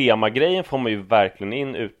tänker att schemagrejen får man ju verkligen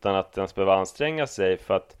in utan att ens behöva anstränga sig,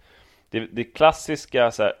 för att det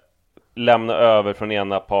klassiska så här, lämna över från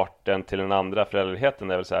ena parten till den andra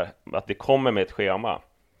föräldraheten är väl så här, att det kommer med ett schema.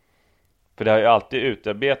 För det har ju alltid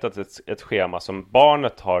utarbetats ett schema som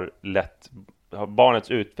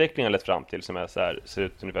barnets utveckling har lett fram till, som är så här, ser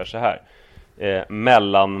ut ungefär så här.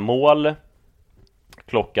 Mellanmål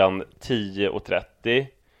klockan 10:30,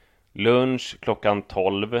 lunch klockan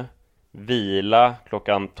 12, vila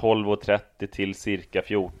klockan 12:30 till cirka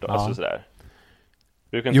 14, alltså sådär.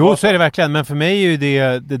 Jo, så är det verkligen, men för mig är ju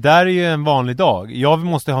det där är ju en vanlig dag. Jag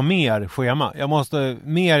måste ha mer schema. Jag måste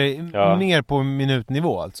mer på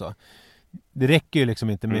minutnivå alltså. Det räcker ju liksom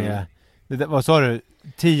inte med vad sa du?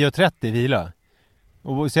 10:30 vila.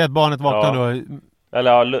 Och säg att barnet vaknar då.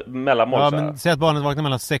 Eller mellanmål. Ja, men säg att barnet vaknar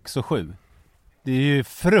mellan 6 och 7. Det är ju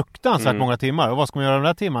fruktansvärt många timmar. Och vad ska man göra de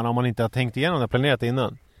där timmarna om man inte har tänkt igenom det, planerat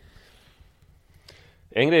innan?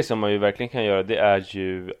 En grej som man ju verkligen kan göra, det är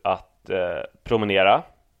ju att promenera.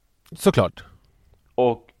 Såklart.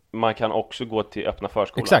 Och man kan också gå till öppna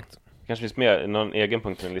förskolan. Exakt. Kanske finns med någon egen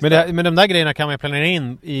punkt i en lista. Men de där grejerna kan man planera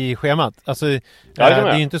in i schemat. Alltså, det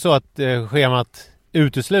är ju inte så att schemat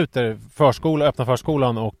utesluter öppna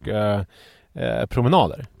förskolan och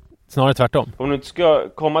promenader. Snarare tvärtom. Om du inte ska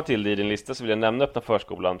komma till det i din lista så vill jag nämna öppna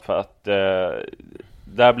förskolan, för att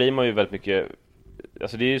där blir man ju väldigt mycket,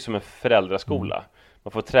 alltså det är ju som en föräldraskola.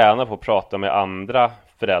 Man får träna på att prata med andra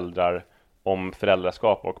föräldrar om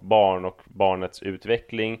föräldraskap och barn och barnets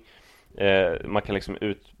utveckling. Man kan liksom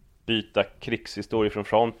utbyta krigshistorier från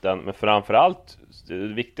fronten, men framförallt det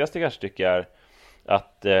viktigaste kanske tycker jag är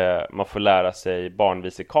att man får lära sig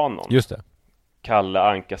barnvisekanon. Just det. Kalle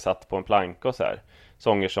Anka satt på en planka och så här.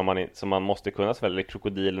 Sånger som man måste kunna så väl, eller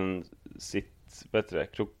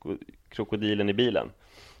krokodilen i bilen.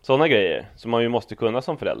 Sådana grejer som man ju måste kunna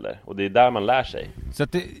som förälder. Och det är där man lär sig. Så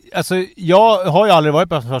att alltså, jag har ju aldrig varit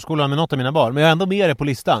på förskolan med något av mina barn, men jag är ändå med det på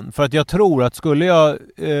listan. För att jag tror att skulle jag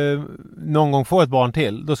någon gång få ett barn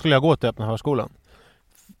till, då skulle jag gå till öppna förskolan.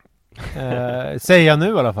 Säger jag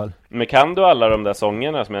nu i alla fall. Men kan du alla de där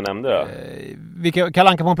sångerna som jag nämnde då? Kalle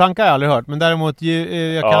Anka på en planka har jag aldrig hört. Men däremot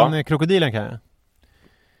jag kan krokodilen kan jag.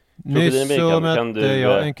 Nyss så mötte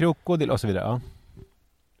jag en krokodil och så vidare. Ja.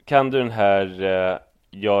 Kan du den här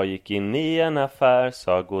jag gick in i en affär,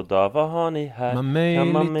 sa goddag, vad har ni här?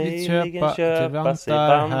 Kan man möjligen köpa sig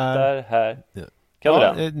vantar här? Ja. Kan du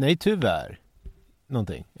den? Nej, tyvärr.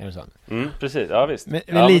 Någonting, är det sant? Precis, ja visst.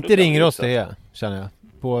 Men lite ringer oss det, känner jag.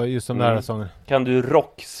 På just de där sångerna. Kan du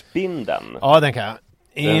rockspindeln? Ja, den kan jag.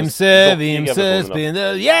 Imse, vimse,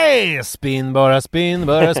 spindel, yeah! Spinn, bara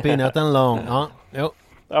spinnaten lång. Ja, jo.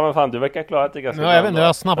 Ja men fan, du verkar klara det ganska bra. Jag vet inte, jag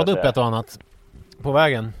har snappat upp ett och annat på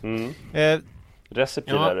vägen.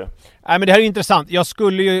 Recipe ja. där du. Nej, men det här är intressant. Jag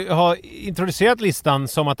skulle ju ha introducerat listan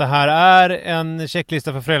som att det här är en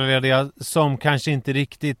checklista för föräldralediga som kanske inte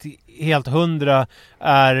riktigt helt 100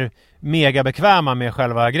 är mega bekväma med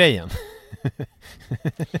själva grejen.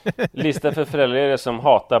 Lista för föräldralediga som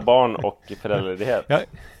hatar barn och föräldraledighet. Ja.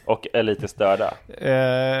 Och är lite störda.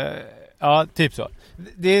 Ja, typ så.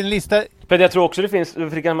 Det är en lista. För jag tror också det finns,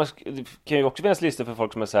 för det kan ju också finnas listor för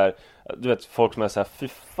folk som är så här, du vet, folk som är så här, fy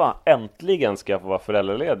fan, äntligen ska jag få vara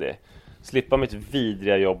föräldraledig. Slippa mitt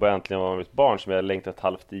vidriga jobb och äntligen vara med mitt barn som jag längtat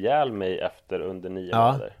halvt ihjäl mig efter under 9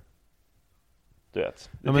 månader. Du vet.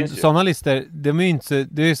 Ja, men sådana listor, de är ju inte,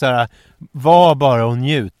 det är ju så här, var bara och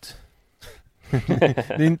njut.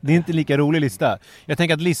 Det är inte lika rolig lista. Jag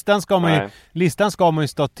tänker att listan ska man ju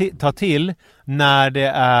ta till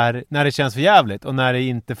när det känns för jävligt och när det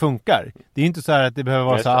inte funkar. Det är inte så här att det behöver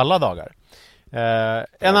vara så alla dagar.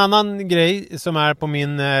 En annan grej som är på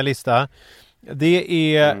min lista,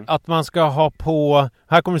 det är att man ska ha på,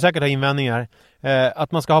 här kommer du säkert ha invändningar,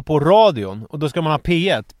 att man ska ha på radion och då ska man ha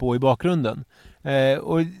P1 på i bakgrunden.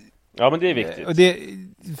 Ja, men det är viktigt. Och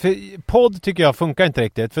för podd tycker jag funkar inte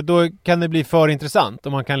riktigt, för då kan det bli för intressant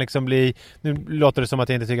och man kan liksom bli, nu låter det som att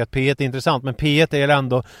jag inte tycker att P1 är intressant, men P1 är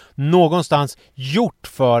ändå någonstans gjort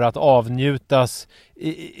för att avnjutas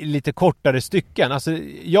i lite kortare stycken. Alltså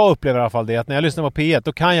jag upplever i alla fall det, att när jag lyssnar på P1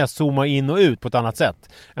 då kan jag zooma in och ut på ett annat sätt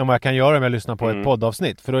än vad jag kan göra om jag lyssnar på ett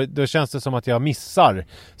poddavsnitt, för då känns det som att jag missar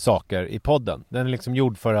saker i podden. Den är liksom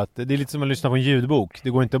gjord för att, det är lite som att lyssna på en ljudbok. Det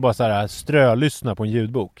går inte bara så här strölyssna på en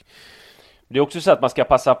ljudbok. Det är också så att man ska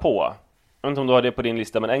passa på. Jag vet inte om du har det på din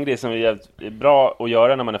lista, men en grej som är bra att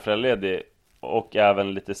göra när man är föräldraledig och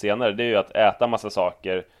även lite senare, det är ju att äta massa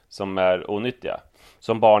saker som är onyttiga,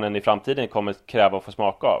 som barnen i framtiden kommer kräva att få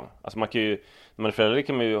smaka av. Alltså man kan ju, när man är föräldraledig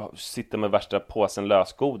kan man ju sitta med värsta påsen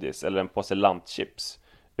lösgodis eller en påse lantchips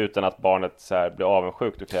utan att barnet så här blir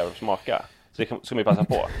avundsjukt och kräver att smaka. Så det ska man ju passa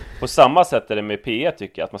på. På samma sätt är det med P1,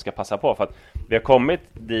 tycker jag, att man ska passa på, för att vi har kommit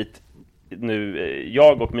dit nu,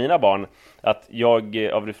 jag och mina barn, att jag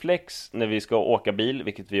av reflex när vi ska åka bil,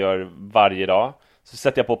 vilket vi gör varje dag, så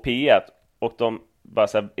sätter jag på P1 och de bara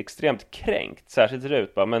så här extremt kränkt, särskilt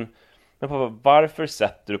Rut bara, men pappa, varför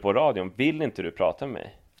sätter du på radion? Vill inte du prata med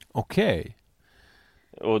mig? Okej.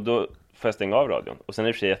 Och då får jag stänga av radion. Och sen är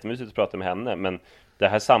det för sig jättemysigt att prata med henne, men det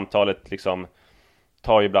här samtalet liksom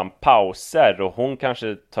tar ju ibland pauser och hon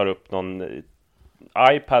kanske tar upp någon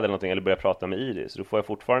iPad eller någonting eller börjar prata med Iris. Då får jag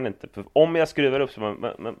fortfarande inte, för om jag skruvar upp så,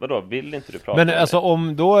 men vadå, vill inte du prata med mig? Men alltså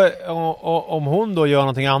om hon då gör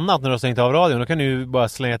någonting annat när du har stängt av radion, då kan du ju bara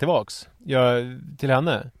slänga tillbaks till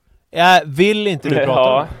henne. Jag vill inte du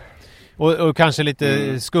prata med. Och kanske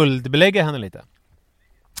lite skuldbelägga henne lite.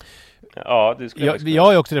 Ja, det skulle jag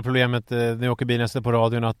har ju också det problemet när jag åker bilen och sätter på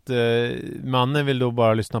radion, att mannen vill då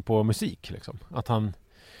bara lyssna på musik liksom. Att han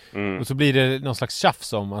och så blir det någon slags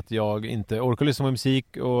tjafs om att jag inte orkar lyssna på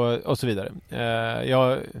musik och så vidare.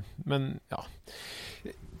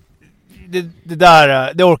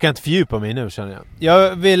 Det orkar jag inte fördjupa mig nu, känner jag.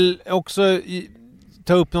 Jag vill också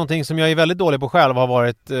ta upp någonting som jag är väldigt dålig på själv, har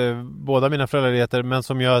varit båda mina föräldraledigheter, men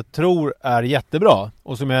som jag tror är jättebra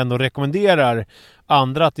och som jag ändå rekommenderar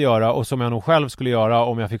andra att göra och som jag nog själv skulle göra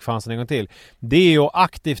om jag fick chansen en gång till. Det är ju att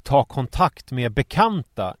aktivt ta kontakt med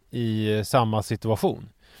bekanta i samma situation.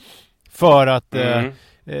 För att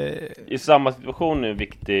i samma situation är en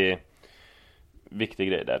viktig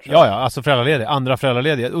grej där, tror jag. Ja, alltså andra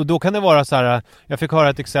föräldralediga. Och då kan det vara så här, jag fick höra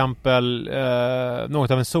ett exempel,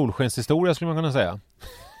 något av en solskenshistoria skulle man kunna säga.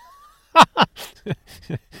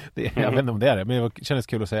 Jag vet inte om det är det, men det kändes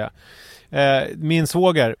kul att säga. Min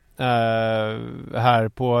svåger här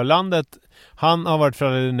på landet, han har varit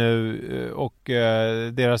föräldraledig nu och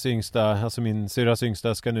deras yngsta, alltså min syrras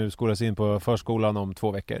yngsta, ska nu skolas in på förskolan om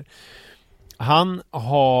 2 veckor. Han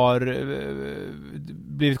har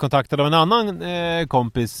blivit kontaktad av en annan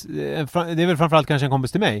kompis, det är väl framförallt kanske en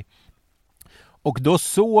kompis till mig. Och då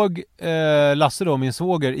såg Lasse då, min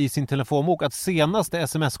svåger, i sin telefonbok att senaste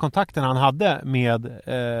sms-kontakten han hade med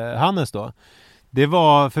Hannes då, det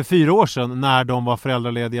var för 4 år sedan när de var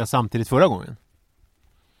föräldralediga samtidigt förra gången.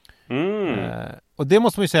 Och det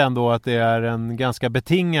måste man ju säga ändå att det är en ganska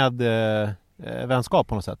betingad vänskap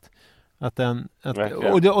på något sätt.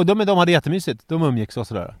 Och de hade jättemysigt. De umgicks och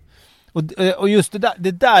sådär. Och just det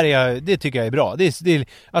där det tycker jag är bra. Det är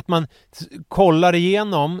att man kollar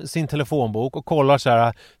igenom sin telefonbok och kollar så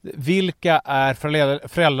här, vilka är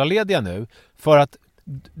föräldralediga nu, för att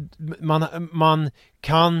man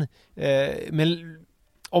kan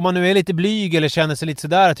om man nu är lite blyg eller känner sig lite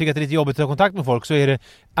sådär, tycker att det är lite jobbigt att ta kontakt med folk, så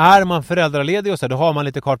är man föräldraledig och så, då har man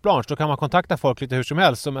lite carte blanche. Då kan man kontakta folk lite hur som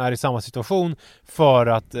helst som är i samma situation för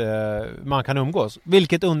att man kan umgås.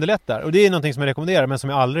 Vilket underlättar. Och det är någonting som jag rekommenderar, men som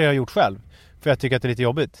jag aldrig har gjort själv. För jag tycker att det är lite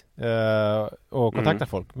jobbigt att kontakta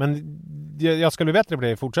folk. Men jag ska bli bättre på det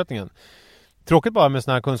i fortsättningen. Tråkigt bara med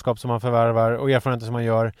sån här kunskap som man förvärvar och erfarenheter som man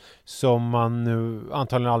gör som man nu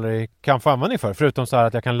antagligen aldrig kan få användning för. Förutom så här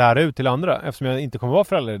att jag kan lära ut till andra eftersom jag inte kommer vara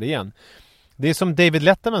förälder igen. Det är som David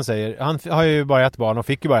Letterman säger. Han har ju bara ett barn och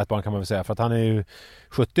fick ju bara ett barn kan man väl säga. För att han är ju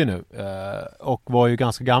 70 nu och var ju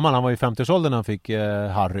ganska gammal. Han var ju 50-årsåldern när han fick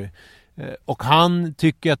Harry. Och han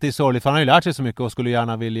tycker att det är sorgligt för han har ju lärt sig så mycket och skulle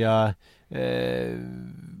gärna vilja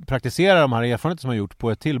praktisera de här erfarenheter som han gjort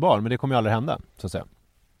på ett till barn. Men det kommer ju aldrig hända så att säga.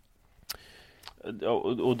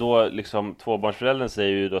 Och då liksom tvåbarnsföräldern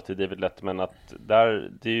säger ju då till David Letterman att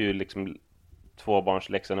det är ju liksom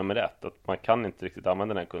tvåbarnsläxa nummer 1, att man kan inte riktigt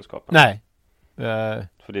använda den här kunskapen. Nej.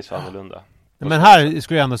 För det är så annorlunda. Men här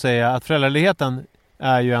skulle jag ändå säga att föräldraledigheten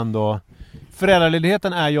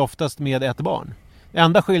är ju oftast med ett barn.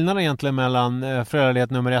 Enda skillnaden egentligen mellan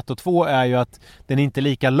föräldraledighet nummer 1 och 2 är ju att den är inte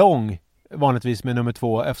lika lång vanligtvis med nummer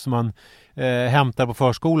 2 eftersom man hämtar på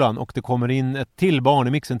förskolan och det kommer in ett till barn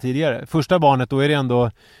i mixen tidigare. Första barnet då är det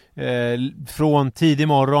ändå från tidig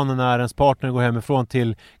morgon när ens partner går hemifrån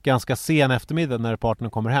till ganska sen eftermiddag när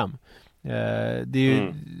partnern kommer hem. Det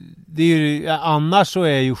är ju, annars så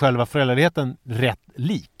är ju själva föräldraledigheten rätt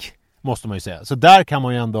lik måste man ju säga. Så där kan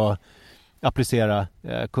man ju ändå applicera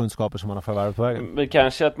kunskaper som man har förvärvat på vägen. Men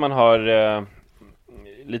kanske att man har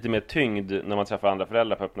lite mer tyngd när man träffar andra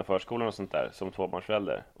föräldrar på öppna förskolan och sånt där som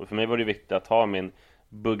tvåbarnsförälder. Och för mig var det viktigt att ha min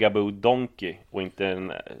Bugaboo Donkey och inte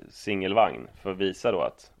en singelvagn för att visa då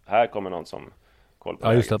att här kommer någon som koll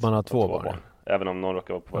på just att man har två barn. Även om någon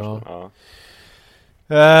råkar vara på förskolan.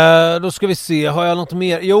 Då ska vi se, har jag något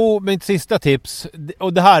mer? Jo, mitt sista tips,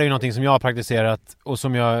 och det här är ju någonting som jag har praktiserat och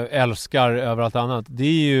som jag älskar över allt annat. Det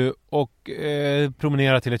är ju att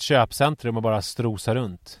promenera till ett köpcentrum och bara strosa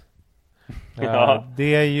runt.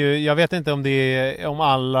 Det är ju, jag vet inte om det är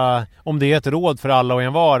om det är ett råd för alla och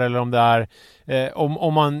en var eller om det är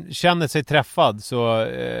om man känner sig träffad så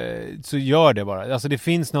gör det bara. Alltså det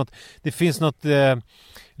finns något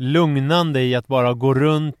lugnande i att bara gå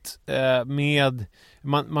runt med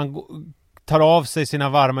man tar av sig sina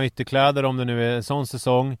varma ytterkläder om det nu är en sån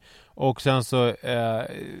säsong och sen så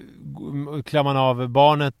klär man av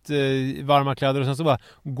barnet varma kläder och sen så bara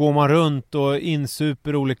går man runt och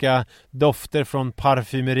insuper olika dofter från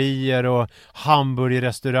parfymerier och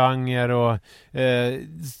hamburgerrestauranger och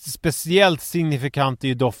speciellt signifikant är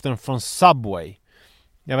ju doften från Subway.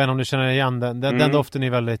 Jag vet inte om du känner igen den doften är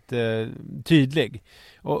väldigt tydlig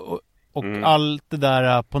och allt det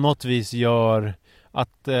där på något vis gör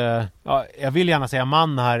att jag vill gärna säga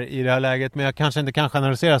man här i det här läget, men jag kanske inte kan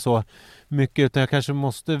generalisera så mycket utan jag kanske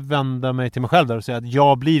måste vända mig till mig själv där och säga att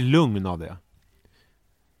jag blir lugn av det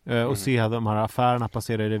och se de här affärerna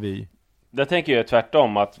passera i revy. Det tänker jag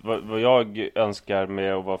tvärtom att vad jag önskar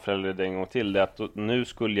med att vara förälder en gång till är att nu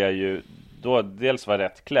skulle jag ju då dels vara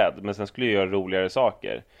rätt klädd men sen skulle jag göra roligare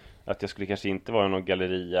saker. Att jag skulle kanske inte vara någon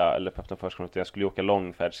galleria eller på öppna förskolan utan jag skulle åka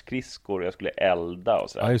långfärdsskridskor och jag skulle elda och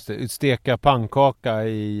sådär. Ja just det, steka pannkaka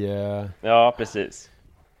i... Ja, precis.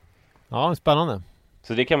 Ja, spännande.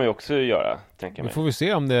 Så det kan man ju också göra, tänker jag. Nu får vi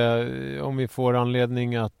se om vi får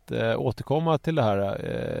anledning att återkomma till det här.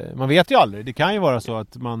 Man vet ju aldrig, det kan ju vara så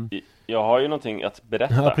att man... Jag har ju någonting att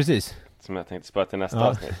berätta. Ja, precis. Som jag tänkte spara till nästa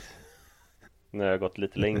avsnitt. När jag har gått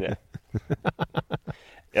lite längre.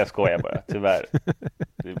 Jag skojar bara, tyvärr.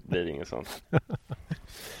 Det blir inget sånt.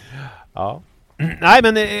 Ja. Nej,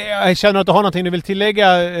 men jag känner att du har någonting du vill tillägga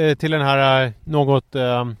till den här något...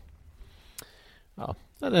 den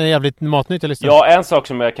är jävligt matnyttig listan. Ja, en sak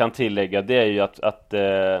som jag kan tillägga det är ju att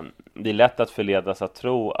det är lätt att förledas att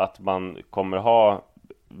tro att man kommer ha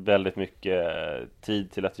väldigt mycket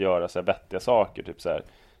tid till att göra så här vettiga saker, typ så här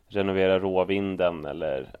renovera råvinden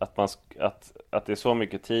eller att det är så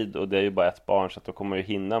mycket tid och det är ju bara ett barn så att då kommer ju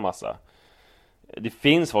hinna massa. Det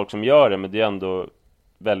finns folk som gör det men det är ändå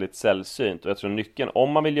väldigt sällsynt och jag tror nyckeln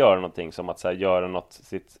om man vill göra någonting som att så här, göra något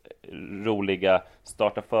sitt roliga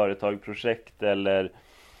starta företag-projekt eller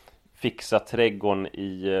fixa trädgården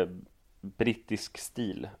i brittisk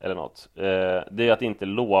stil eller något. Det är att inte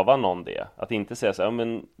lova någon det. Att inte säga så här,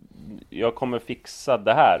 men jag kommer fixa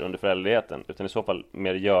det här under föräldraledigheten, utan i så fall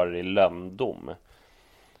mer göra det i lömdom.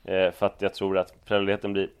 För att jag tror att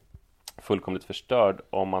föräldraledigheten blir fullkomligt förstörd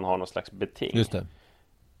om man har någon slags beting. Just det.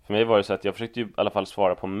 För mig var det så att jag försökte ju i alla fall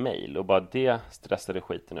svara på mail och bara det stressade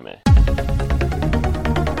skiten i mig.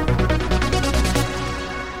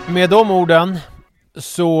 Med de orden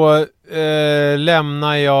så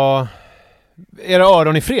lämnar jag era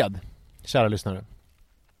öron i fred, kära lyssnare.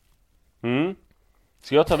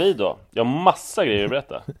 Ska jag ta vid då? Jag har massa grejer att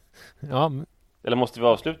berätta. Ja. Eller måste vi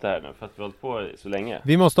avsluta här nu för att vi har hållit på så länge?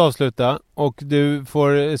 Vi måste avsluta och du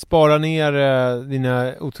får spara ner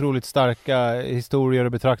dina otroligt starka historier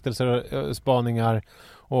och betraktelser och spaningar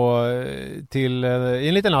och till i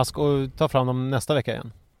en liten ask och ta fram dem nästa vecka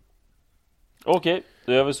igen. Okej,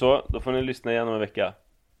 då gör vi så. Då får ni lyssna igen om en vecka.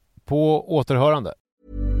 På återhörande.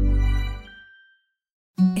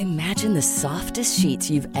 Imagine the softest sheets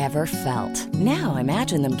you've ever felt. Now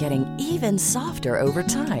imagine them getting even softer over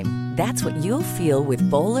time. That's what you'll feel with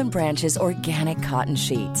Boll & Branch's organic cotton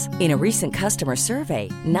sheets. In a recent customer survey,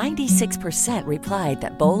 96% replied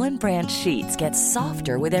that Boll & Branch sheets get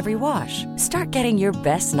softer with every wash. Start getting your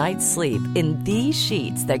best night's sleep in these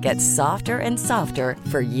sheets that get softer and softer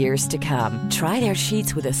for years to come. Try their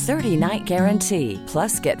sheets with a 30-night guarantee.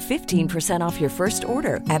 Plus, get 15% off your first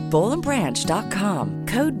order at bollandbranch.com.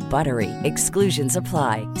 Code BUTTERY. Exclusions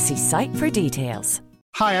apply. See site for details.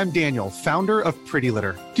 Hi, I'm Daniel, founder of Pretty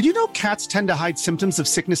Litter. Did you know cats tend to hide symptoms of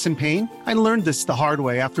sickness and pain? I learned this the hard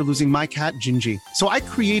way after losing my cat, Gingy. So I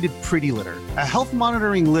created Pretty Litter, a health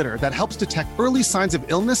monitoring litter that helps detect early signs of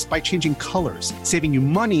illness by changing colors, saving you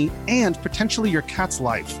money and potentially your cat's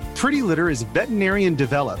life. Pretty Litter is veterinarian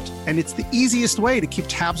developed, and it's the easiest way to keep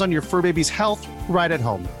tabs on your fur baby's health right at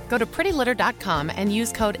home. Go to prettylitter.com and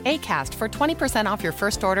use code ACAST for 20% off your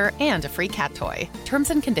first order and a free cat toy. Terms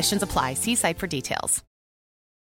and conditions apply. See site for details.